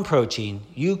farm protein,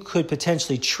 you could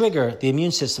potentially trigger the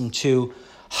immune system to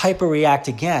hyperreact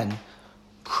again,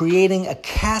 creating a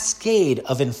cascade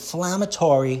of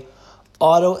inflammatory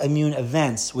autoimmune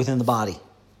events within the body.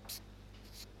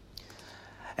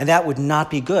 And that would not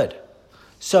be good.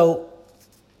 So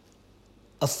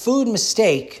a food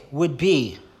mistake would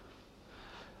be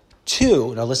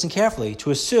now listen carefully,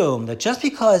 to assume that just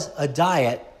because a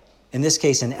diet, in this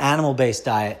case an animal-based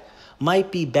diet,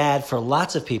 might be bad for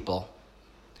lots of people,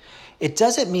 it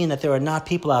doesn't mean that there are not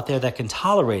people out there that can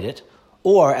tolerate it,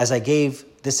 or, as I gave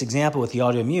this example with the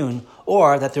autoimmune,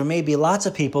 or that there may be lots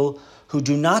of people who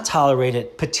do not tolerate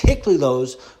it, particularly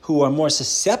those who are more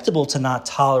susceptible to not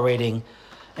tolerating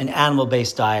an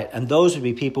animal-based diet, and those would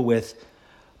be people with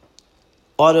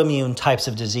autoimmune types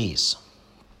of disease.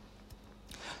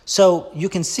 So you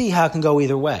can see how it can go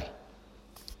either way.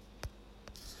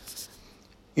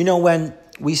 You know, when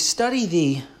we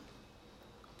study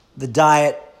the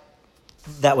diet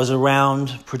that was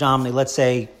around predominantly, let's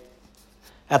say,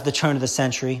 at the turn of the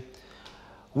century,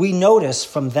 we notice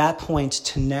from that point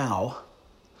to now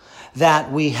that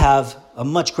we have a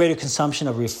much greater consumption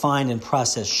of refined and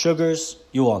processed sugars.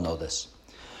 You all know this.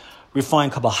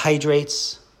 Refined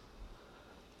carbohydrates,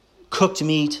 cooked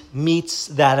meats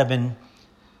that have been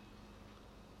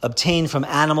obtained from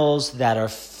animals that are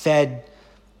fed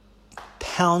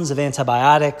pounds of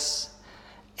antibiotics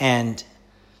and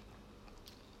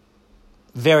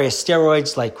various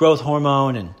steroids like growth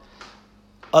hormone and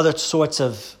other sorts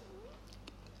of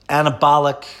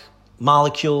anabolic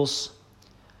molecules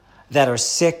that are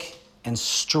sick and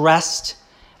stressed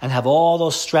and have all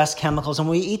those stress chemicals, and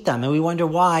we eat them and we wonder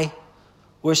why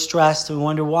we're stressed, and we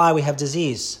wonder why we have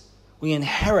disease. We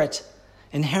inherit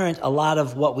a lot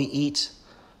of what we eat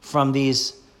from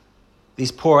these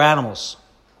poor animals.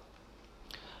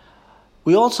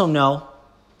 We also know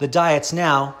the diets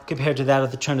now, compared to that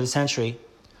of the turn of the century,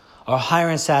 are higher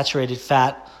in saturated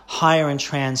fat, higher in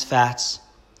trans fats.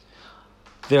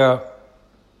 They're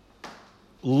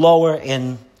lower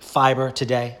in fiber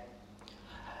today.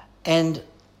 And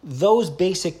those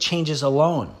basic changes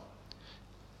alone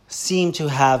seem to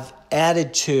have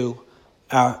added to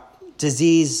our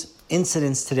disease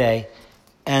incidence today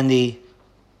and the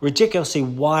ridiculously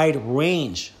wide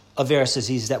range of various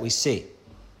diseases that we see.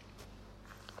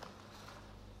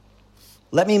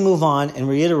 Let me move on and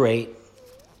reiterate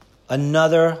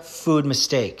another food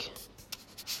mistake.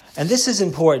 And this is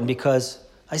important because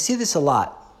I see this a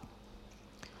lot.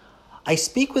 I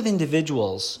speak with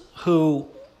individuals who,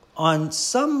 on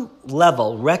some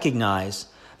level, recognize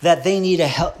that they need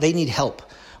help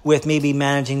with maybe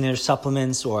managing their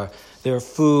supplements or their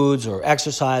foods or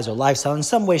exercise or lifestyle in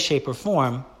some way, shape, or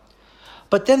form.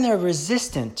 But then they're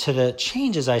resistant to the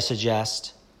changes I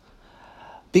suggest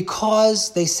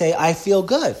because they say, I feel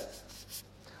good.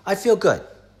 I feel good,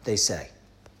 they say.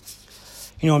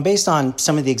 You know, and based on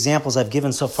some of the examples I've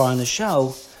given so far on the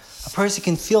show, a person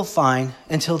can feel fine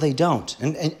until they don't.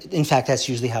 And in fact, that's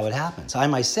usually how it happens. I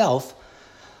myself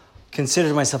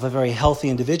considered myself a very healthy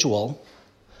individual,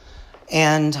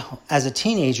 and as a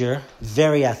teenager,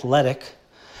 very athletic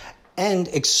and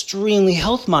extremely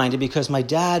health-minded because my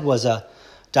dad was a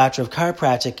doctor of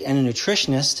chiropractic and a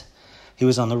nutritionist. He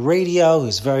was on the radio. He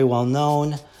was very well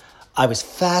known. I was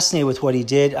fascinated with what he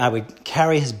did. I would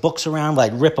carry his books around.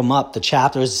 I'd rip them up, the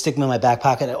chapters, stick them in my back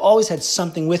pocket. I always had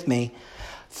something with me,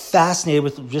 fascinated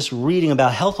with just reading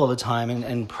about health all the time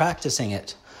and practicing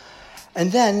it.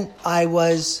 And then I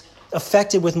was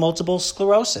affected with multiple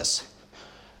sclerosis.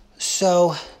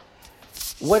 So,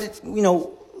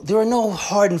 there are no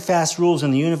hard and fast rules in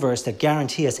the universe that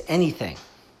guarantee us anything.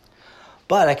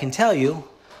 But I can tell you,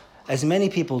 as many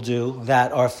people do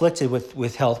that are afflicted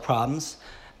with health problems,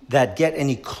 that get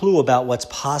any clue about what's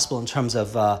possible in terms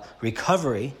of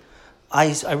recovery,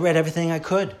 I read everything I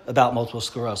could about multiple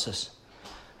sclerosis.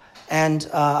 And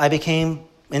I became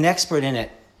an expert in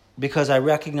it because I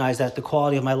recognized that the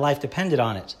quality of my life depended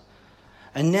on it.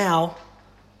 And now,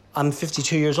 I'm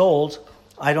 52 years old.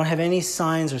 I don't have any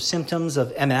signs or symptoms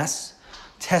of MS.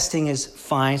 Testing is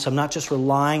fine, so I'm not just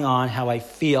relying on how I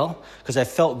feel, because I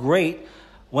felt great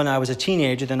when I was a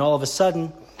teenager. Then all of a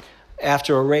sudden,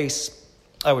 after a race,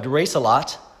 I would race a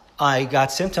lot. I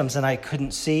got symptoms and I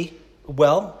couldn't see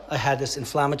well. I had this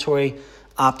inflammatory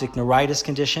optic neuritis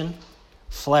condition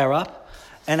flare up,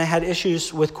 and I had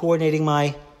issues with coordinating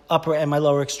my upper and my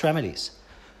lower extremities.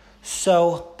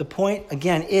 So the point,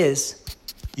 again, is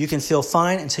you can feel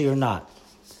fine until you're not.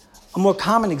 A more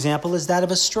common example is that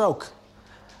of a stroke.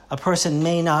 A person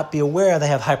may not be aware they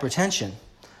have hypertension,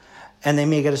 and they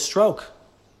may get a stroke.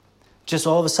 Just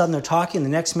all of a sudden they're talking, the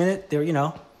next minute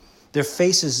their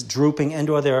face is drooping and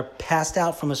or they're passed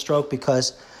out from a stroke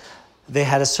because they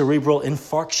had a cerebral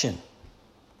infarction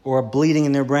or a bleeding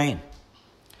in their brain.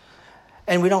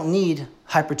 And we don't need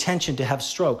hypertension to have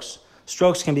strokes.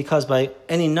 Strokes can be caused by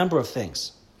any number of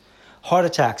things. Heart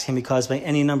attacks can be caused by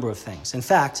any number of things. In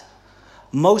fact,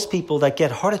 most people that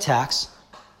get heart attacks,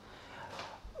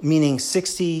 meaning the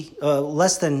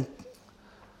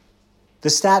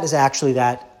stat is actually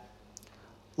that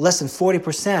less than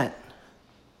 40%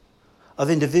 of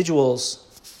individuals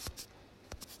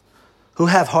who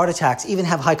have heart attacks even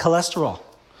have high cholesterol.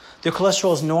 Their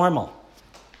cholesterol is normal.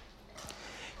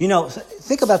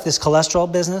 Think about this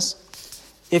cholesterol business.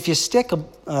 If you stick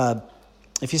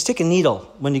a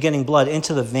needle when you're getting blood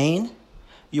into the vein,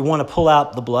 you want to pull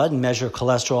out the blood and measure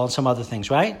cholesterol and some other things,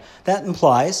 right? That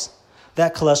implies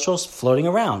that cholesterol is floating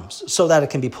around so that it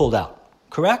can be pulled out.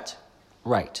 Correct?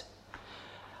 Right.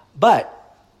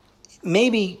 But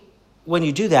maybe when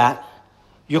you do that,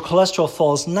 your cholesterol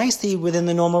falls nicely within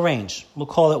the normal range. We'll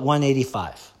call it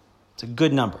 185. It's a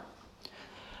good number.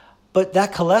 But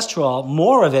that cholesterol,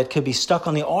 more of it could be stuck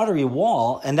on the artery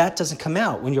wall, and that doesn't come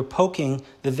out when you're poking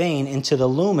the vein into the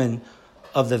lumen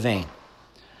of the vein.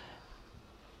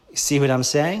 See what I'm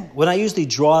saying? When I usually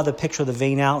draw the picture of the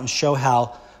vein out and show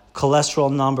how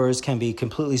cholesterol numbers can be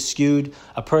completely skewed,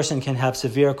 a person can have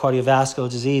severe cardiovascular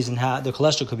disease and the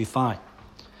cholesterol could be fine.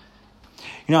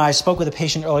 I spoke with a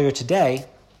patient earlier today,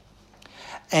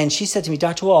 and she said to me,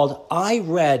 Dr. Wald, I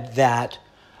read that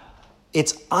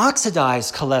it's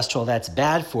oxidized cholesterol that's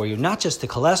bad for you, not just the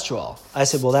cholesterol. I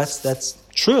said, well, that's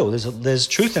true. There's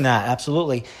truth in that,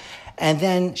 absolutely. And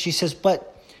then she says,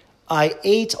 but I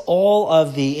ate all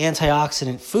of the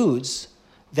antioxidant foods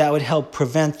that would help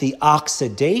prevent the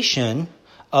oxidation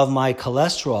of my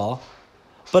cholesterol,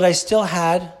 but I still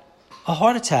had a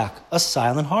heart attack, a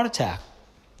silent heart attack.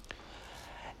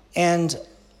 And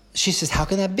she says, how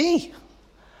can that be?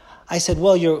 I said,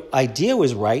 well, your idea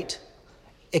was right,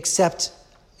 except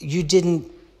you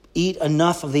didn't eat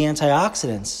enough of the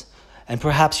antioxidants, and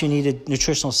perhaps you needed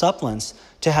nutritional supplements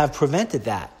to have prevented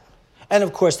that. And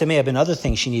of course, there may have been other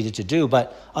things she needed to do,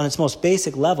 but on its most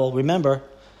basic level, remember,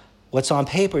 what's on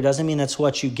paper doesn't mean that's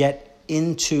what you get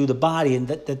into the body, and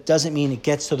that doesn't mean it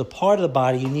gets to the part of the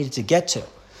body you need it to get to.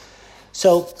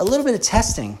 So a little bit of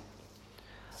testing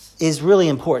is really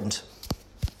important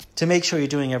to make sure you're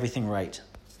doing everything right.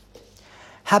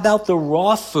 How about the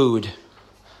raw food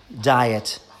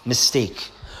diet mistake?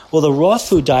 Well, the raw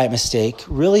food diet mistake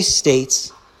really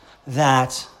states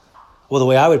that, the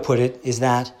way I would put it is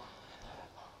that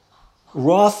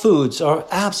raw foods are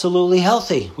absolutely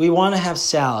healthy. We want to have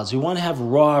salads. We want to have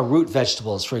raw root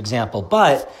vegetables, for example.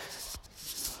 But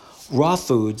raw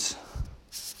foods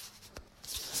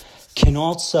can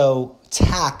also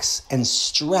tax and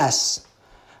stress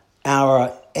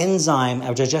our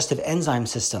digestive enzyme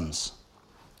systems.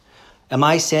 Am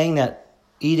I saying that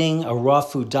eating a raw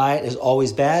food diet is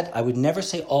always bad? I would never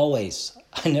say always.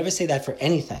 I never say that for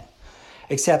anything.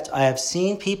 Except I have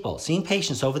seen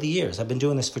patients over the years. I've been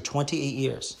doing this for 28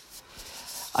 years.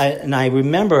 I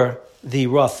remember the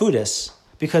raw foodists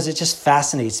because it just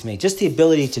fascinates me. Just the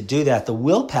ability to do that, the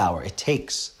willpower it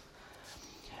takes.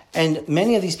 And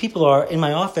many of these people are in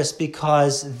my office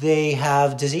because they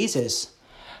have diseases.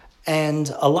 And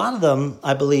a lot of them,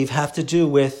 I believe, have to do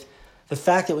with the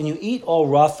fact that when you eat all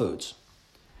raw foods,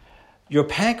 your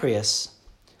pancreas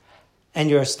and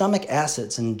your stomach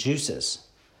acids and juices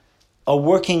are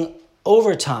working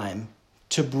overtime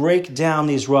to break down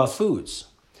these raw foods.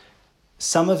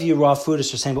 Some of you raw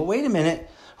foodists are saying, but wait a minute,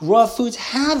 raw foods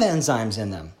have enzymes in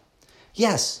them.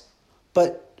 Yes,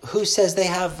 but who says they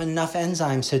have enough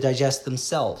enzymes to digest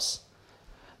themselves?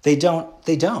 They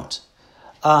don't.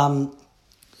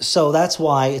 So that's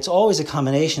why it's always a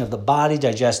combination of the body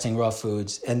digesting raw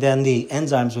foods and then the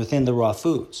enzymes within the raw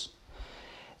foods.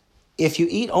 If you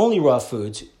eat only raw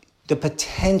foods, the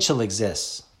potential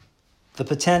exists. The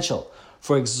potential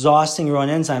for exhausting your own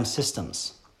enzyme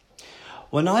systems.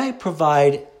 When I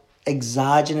provide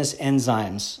exogenous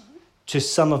enzymes to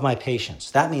some of my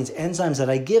patients, that means enzymes that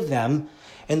I give them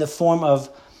in the form of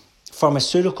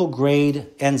pharmaceutical grade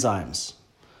enzymes.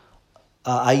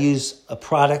 I use a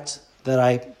product that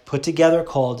I put together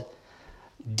called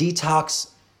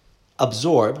Detox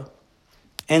Absorb,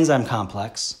 enzyme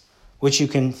complex, which you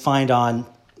can find on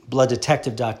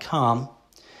blooddetective.com.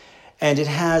 And it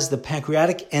has the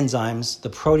pancreatic enzymes, the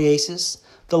proteases,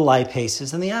 the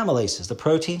lipases, and the amylases, the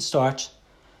protein, starch,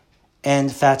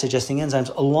 and fat-digesting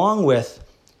enzymes, along with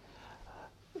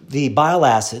the bile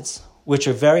acids, which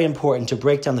are very important to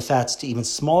break down the fats to even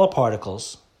smaller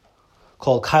particles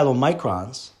called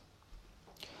chylomicrons.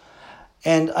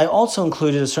 And I also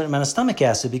included a certain amount of stomach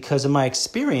acid because in my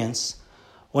experience,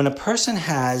 when a person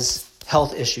has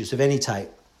health issues of any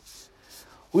type,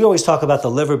 we always talk about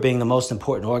the liver being the most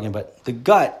important organ, but the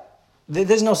gut,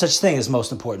 there's no such thing as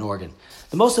most important organ.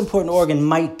 The most important organ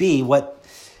might be what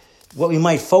we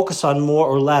might focus on more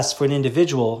or less for an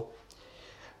individual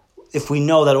if we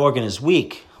know that organ is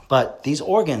weak. But these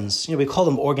organs, we call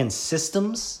them organ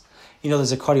systems.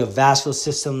 There's a cardiovascular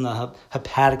system, the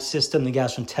hepatic system, the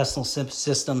gastrointestinal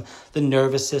system, the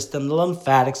nervous system, the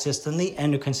lymphatic system, the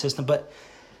endocrine system. But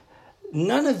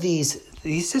none of these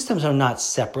systems are not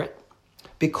separate.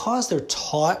 Because they're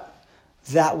taught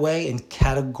that way in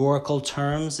categorical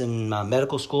terms in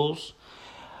medical schools,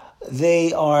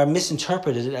 they are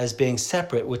misinterpreted as being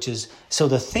separate, which is, so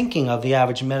the thinking of the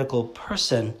average medical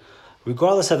person,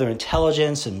 regardless of their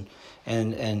intelligence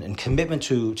and commitment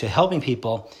to helping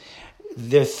people,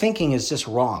 their thinking is just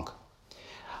wrong.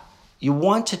 You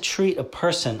want to treat a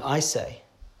person, I say,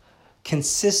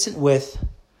 consistent with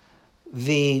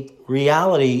the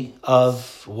reality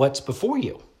of what's before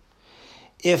you.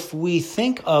 If we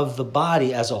think of the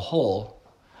body as a whole,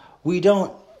 we're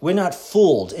not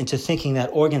fooled into thinking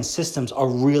that organ systems are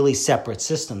really separate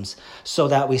systems, so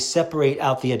that we separate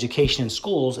out the education in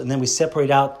schools and then we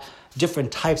separate out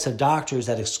different types of doctors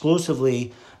that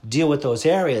exclusively deal with those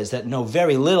areas that know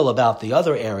very little about the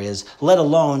other areas, let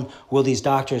alone will these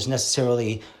doctors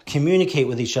necessarily communicate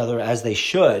with each other as they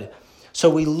should. So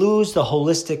we lose the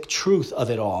holistic truth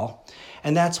of it all.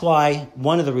 And that's why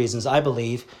one of the reasons I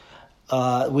believe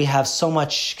we have so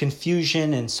much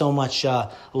confusion and so much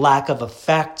lack of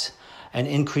effect and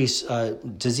increased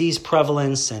disease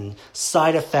prevalence and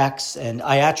side effects and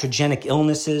iatrogenic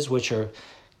illnesses, which are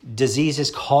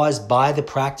diseases caused by the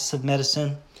practice of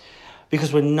medicine,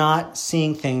 because we're not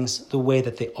seeing things the way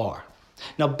that they are.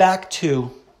 Now back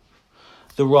to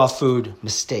the raw food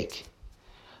mistake.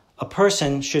 A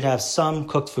person should have some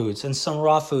cooked foods and some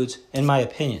raw foods, in my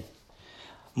opinion,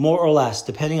 more or less,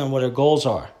 depending on what our goals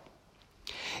are.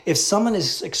 If someone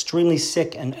is extremely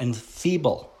sick and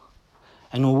feeble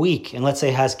and weak, and let's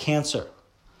say has cancer,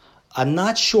 I'm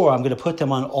not sure I'm going to put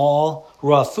them on all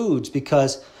raw foods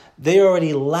because they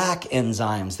already lack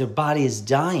enzymes. Their body is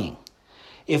dying.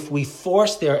 If we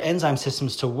force their enzyme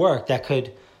systems to work, that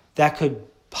could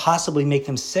possibly make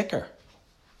them sicker.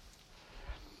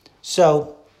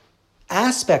 So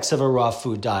aspects of a raw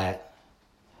food diet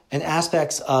and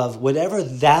aspects of whatever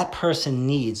that person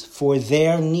needs for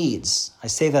their needs. I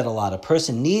say that a lot. A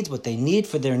person needs what they need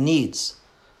for their needs.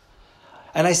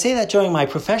 And I say that during my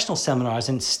professional seminars,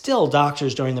 and still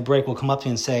doctors during the break will come up to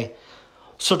me and say,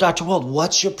 so Dr. Wald,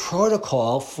 what's your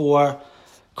protocol for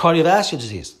cardiovascular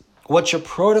disease? What's your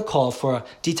protocol for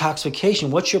detoxification?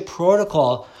 What's your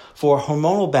protocol for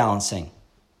hormonal balancing?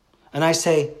 And I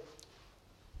say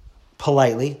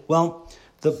politely, well,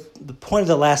 the point of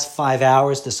the last 5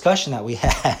 hours discussion that we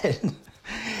had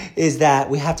is that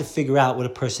we have to figure out what a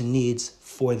person needs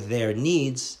for their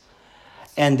needs.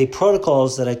 And the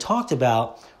protocols that I talked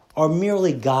about are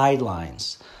merely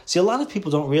guidelines. See, a lot of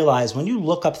people don't realize when you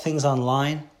look up things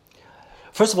online,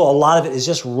 first of all, a lot of it is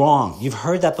just wrong. You've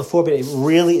heard that before, but it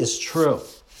really is true.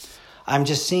 I'm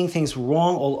just seeing things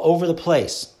wrong all over the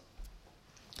place.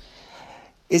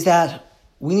 Is that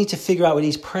we need to figure out what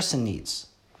each person needs.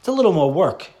 It's a little more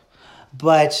work,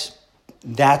 but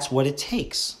that's what it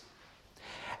takes.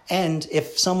 And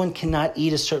if someone cannot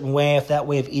eat a certain way, if that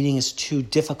way of eating is too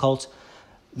difficult,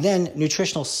 then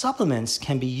nutritional supplements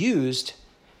can be used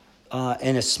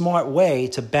in a smart way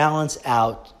to balance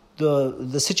out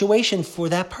the situation for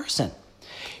that person.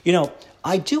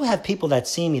 I do have people that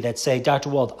see me that say, Dr.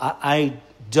 Wald, I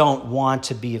don't want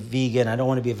to be a vegan. I don't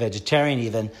want to be a vegetarian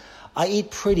even. I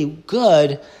eat pretty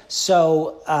good,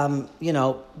 so,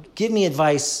 give me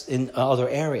advice in other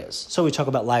areas. So we talk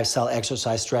about lifestyle,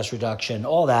 exercise, stress reduction,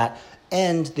 all that,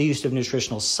 and the use of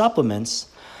nutritional supplements,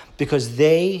 because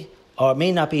they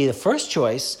may not be the first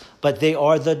choice, but they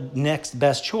are the next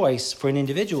best choice for an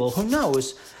individual who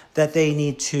knows that they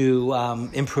need to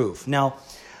improve. Now,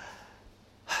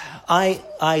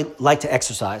 I like to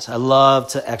exercise. I love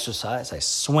to exercise. I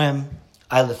swim,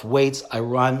 I lift weights, I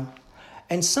run.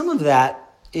 And some of that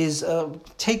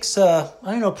takes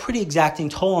a pretty exacting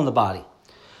toll on the body.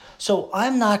 So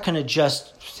I'm not going to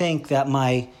just think that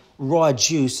my raw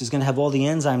juice is going to have all the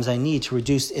enzymes I need to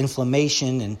reduce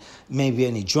inflammation and maybe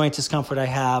any joint discomfort I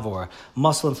have or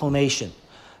muscle inflammation.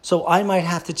 So I might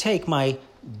have to take my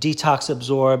detox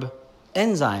absorb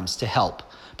enzymes to help,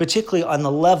 particularly on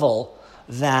the level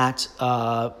that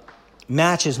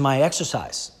matches my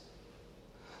exercise.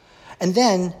 And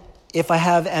then if I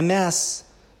have MS,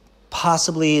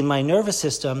 possibly in my nervous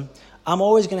system, I'm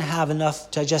always going to have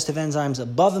enough digestive enzymes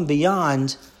above and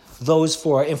beyond those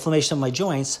for inflammation of my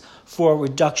joints for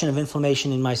reduction of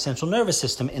inflammation in my central nervous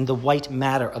system, in the white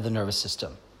matter of the nervous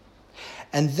system.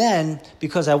 And then,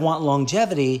 because I want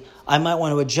longevity, I might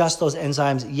want to adjust those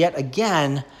enzymes yet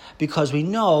again, because we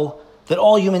know that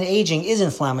all human aging is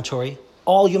inflammatory.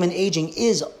 All human aging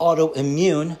is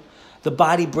autoimmune. The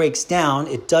body breaks down.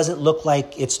 It doesn't look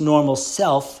like its normal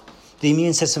self. The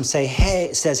immune system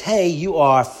says, hey, you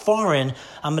are foreign.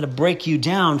 I'm going to break you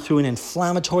down through an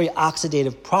inflammatory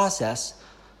oxidative process.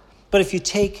 But if you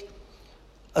take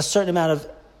a certain amount of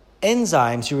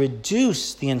enzymes, you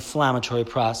reduce the inflammatory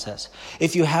process.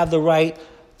 If you have the right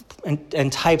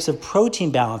and types of protein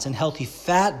balance and healthy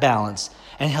fat balance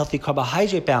and healthy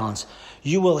carbohydrate balance,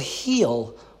 you will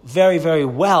heal very, very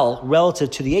well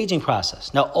relative to the aging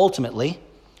process. Now, ultimately,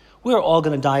 we're all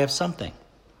going to die of something.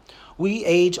 We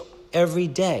age every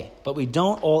day, but we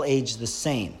don't all age the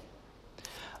same.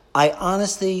 I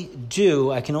honestly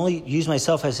do. I can only use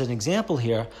myself as an example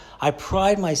here. I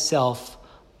pride myself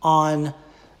on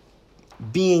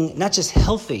being not just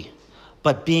healthy,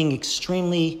 but being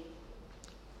extremely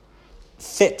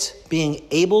fit, being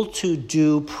able to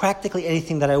do practically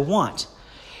anything that I want.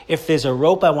 If there's a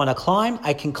rope I want to climb,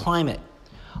 I can climb it.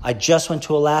 I just went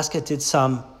to Alaska, did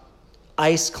some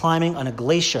ice climbing on a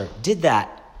glacier, did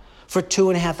that for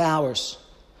 2.5 hours.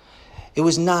 It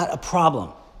was not a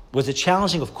problem. Was it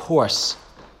challenging? Of course.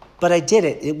 But I did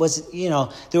it. It was,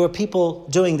 there were people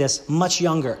doing this much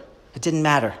younger. It didn't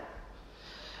matter.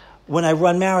 When I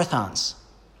run marathons,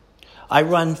 I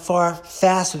run far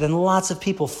faster than lots of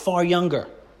people far younger.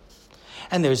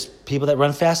 And there's people that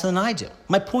run faster than I do.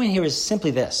 My point here is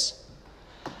simply this.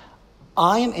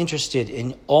 I am interested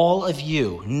in all of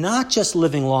you, not just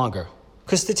living longer,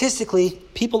 because statistically,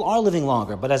 people are living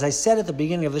longer. But as I said at the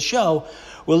beginning of the show,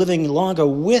 we're living longer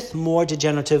with more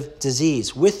degenerative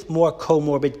disease, with more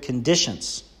comorbid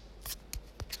conditions.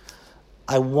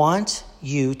 I want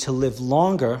you to live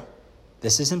longer.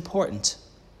 This is important.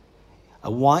 I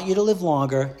want you to live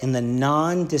longer in the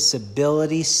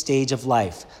non-disability stage of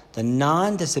life. The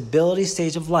non-disability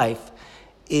stage of life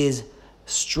is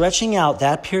stretching out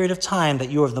that period of time that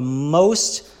you are the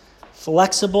most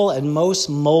flexible and most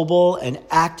mobile and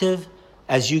active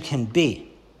as you can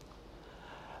be.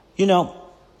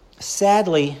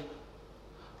 Sadly,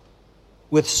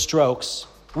 with strokes,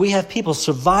 we have people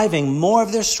surviving more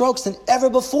of their strokes than ever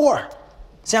before.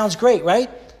 Sounds great, right?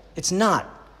 It's not.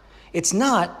 It's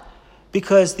not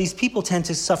because these people tend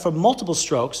to suffer multiple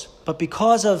strokes, but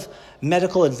because of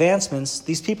medical advancements,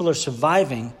 these people are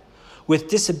surviving with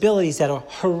disabilities that are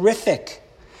horrific.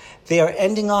 They are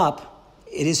ending up,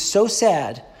 it is so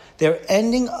sad, they're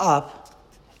ending up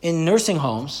in nursing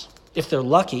homes, if they're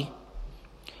lucky,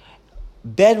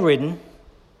 bedridden,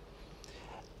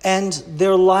 and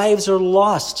their lives are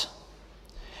lost.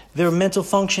 Their mental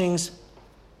functionings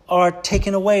are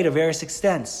taken away to various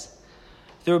extents.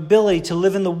 Their ability to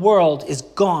live in the world is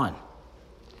gone.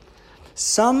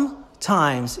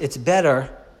 Sometimes it's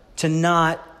better to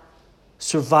not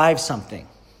survive something.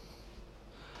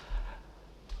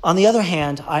 On the other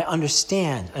hand, I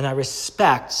understand and I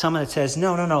respect someone that says,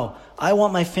 no, I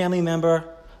want my family member,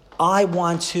 I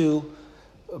want to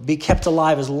be kept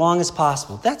alive as long as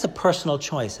possible. That's a personal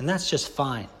choice, and that's just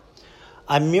fine.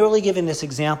 I'm merely giving this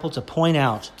example to point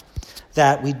out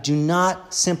that we do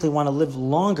not simply want to live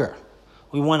longer.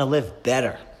 We want to live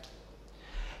better.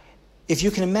 If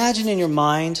you can imagine in your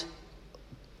mind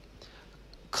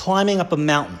climbing up a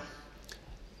mountain,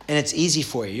 and it's easy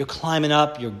for you. You're climbing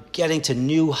up, you're getting to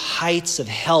new heights of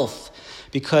health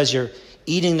because you're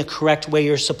eating the correct way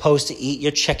you're supposed to eat.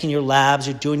 You're checking your labs,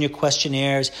 you're doing your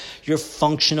questionnaires, you're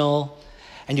functional,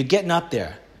 and you're getting up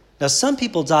there. Now, some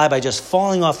people die by just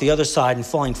falling off the other side and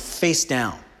falling face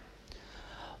down.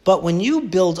 But when you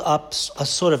build up a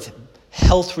sort of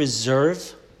health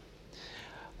reserve,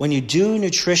 when you do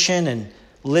nutrition and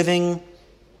living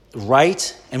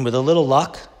right and with a little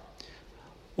luck,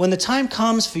 when the time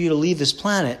comes for you to leave this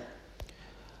planet,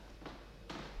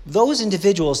 those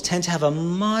individuals tend to have a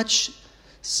much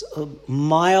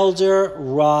milder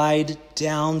ride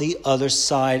down the other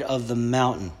side of the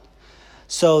mountain.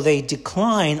 So they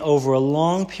decline over a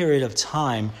long period of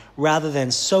time rather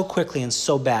than so quickly and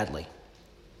so badly.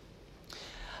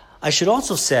 I should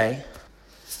also say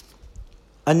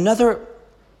another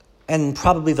and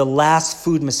probably the last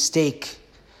food mistake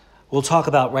we'll talk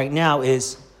about right now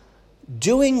is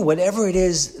doing whatever it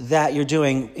is that you're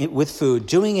doing with food,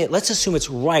 doing it, let's assume it's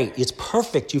right, it's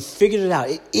perfect, you figured it out,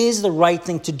 it is the right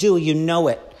thing to do, you know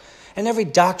it. And every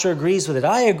doctor agrees with it,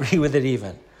 I agree with it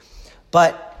even.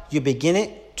 But you begin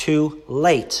it too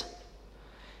late.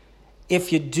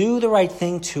 If you do the right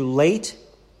thing too late,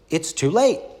 it's too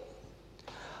late.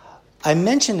 I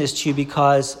mention this to you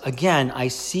because, again, I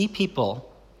see people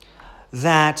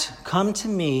that come to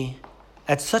me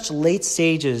at such late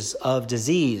stages of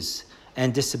disease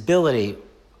and disability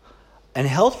and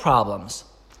health problems,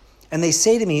 and they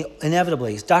say to me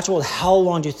inevitably, Dr. Wald, how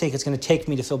long do you think it's going to take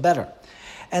me to feel better?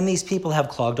 And these people have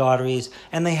clogged arteries,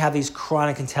 and they have these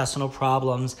chronic intestinal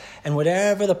problems, and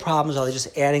whatever the problems are, they're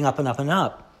just adding up and up and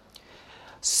up.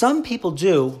 Some people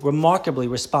do remarkably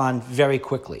respond very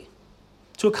quickly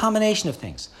to a combination of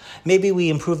things. Maybe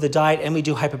we improve the diet and we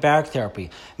do hyperbaric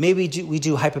therapy. Maybe we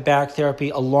do hyperbaric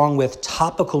therapy along with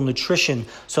topical nutrition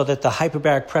so that the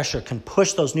hyperbaric pressure can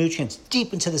push those nutrients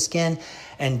deep into the skin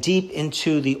and deep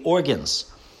into the organs.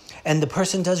 And the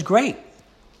person does great.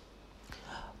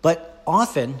 But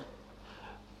often,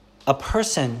 a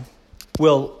person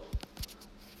will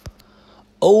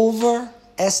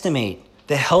overestimate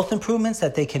the health improvements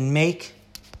that they can make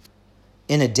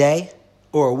in a day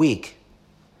or a week.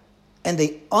 And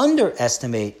they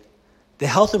underestimate the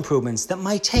health improvements that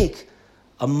might take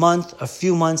a month, a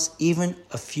few months, even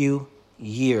a few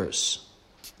years.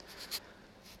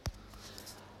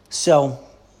 So,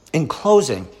 in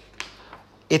closing,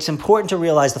 it's important to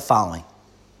realize the following.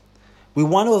 We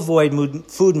want to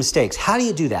avoid food mistakes. How do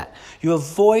you do that? You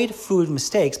avoid food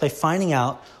mistakes by finding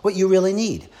out what you really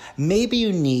need. Maybe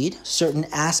you need certain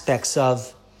aspects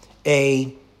of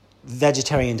a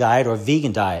vegetarian diet or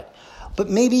vegan diet, but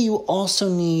maybe you also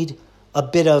need a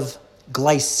bit of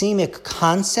glycemic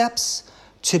concepts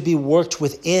to be worked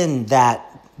within that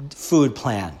food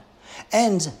plan.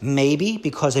 And maybe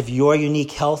because of your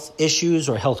unique health issues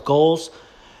or health goals,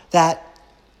 that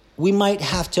we might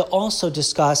have to also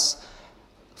discuss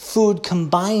food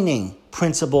combining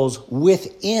principles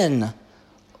within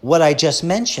what I just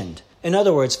mentioned. In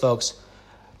other words, folks,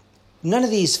 none of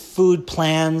these food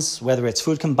plans, whether it's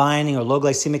food combining or low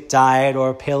glycemic diet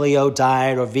or paleo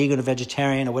diet or vegan or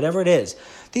vegetarian or whatever it is,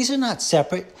 these are not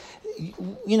separate.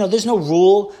 You know, there's no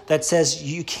rule that says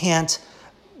you can't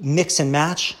mix and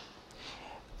match.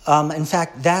 In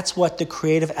fact, that's what the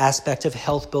creative aspect of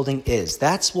health building is.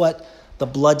 That's what the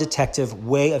blood detective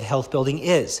way of health building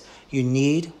is. You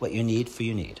need what you need for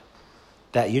your need.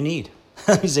 That you need.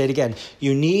 Let me say it again.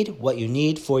 You need what you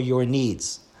need for your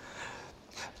needs.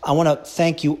 I want to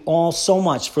thank you all so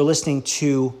much for listening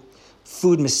to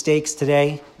Food Mistakes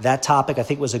today. That topic, I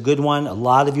think, was a good one. A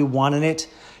lot of you wanted it.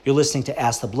 You're listening to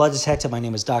Ask the Blood Detective. My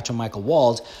name is Dr. Michael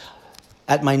Wald.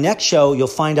 At my next show, you'll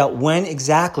find out when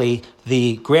exactly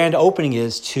the grand opening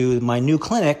is to my new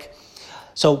clinic.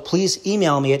 So please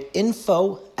email me at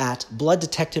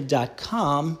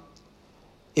info@blooddetective.com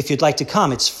if you'd like to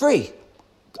come. It's free.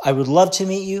 I would love to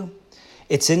meet you.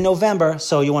 It's in November,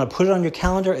 so you want to put it on your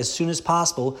calendar as soon as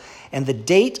possible. And the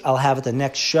date I'll have at the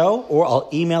next show, or I'll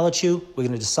email it to you. We're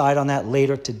going to decide on that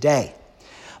later today.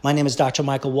 My name is Dr.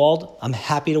 Michael Wald. I'm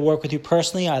happy to work with you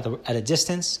personally, either at a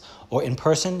distance or in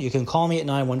person. You can call me at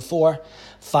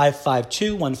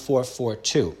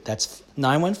 914-552-1442. That's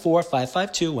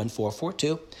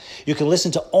 914-552-1442. You can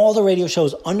listen to all the radio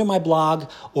shows under my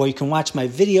blog, or you can watch my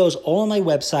videos all on my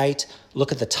website.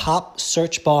 Look at the top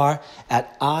search bar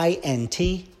at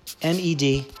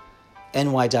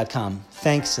intmedny.com.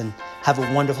 Thanks, and have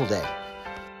a wonderful day.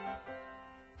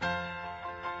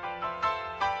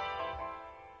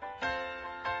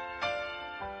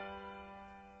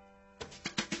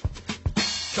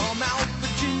 Come out,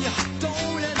 Virginia,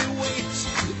 don't let it wait.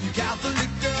 You Catholic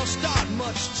girls start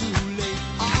much too late.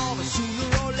 Oh, but sooner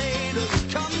or later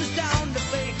it comes down to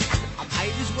fate. I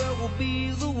might as well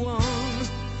be the one.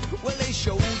 Well, they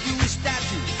showed you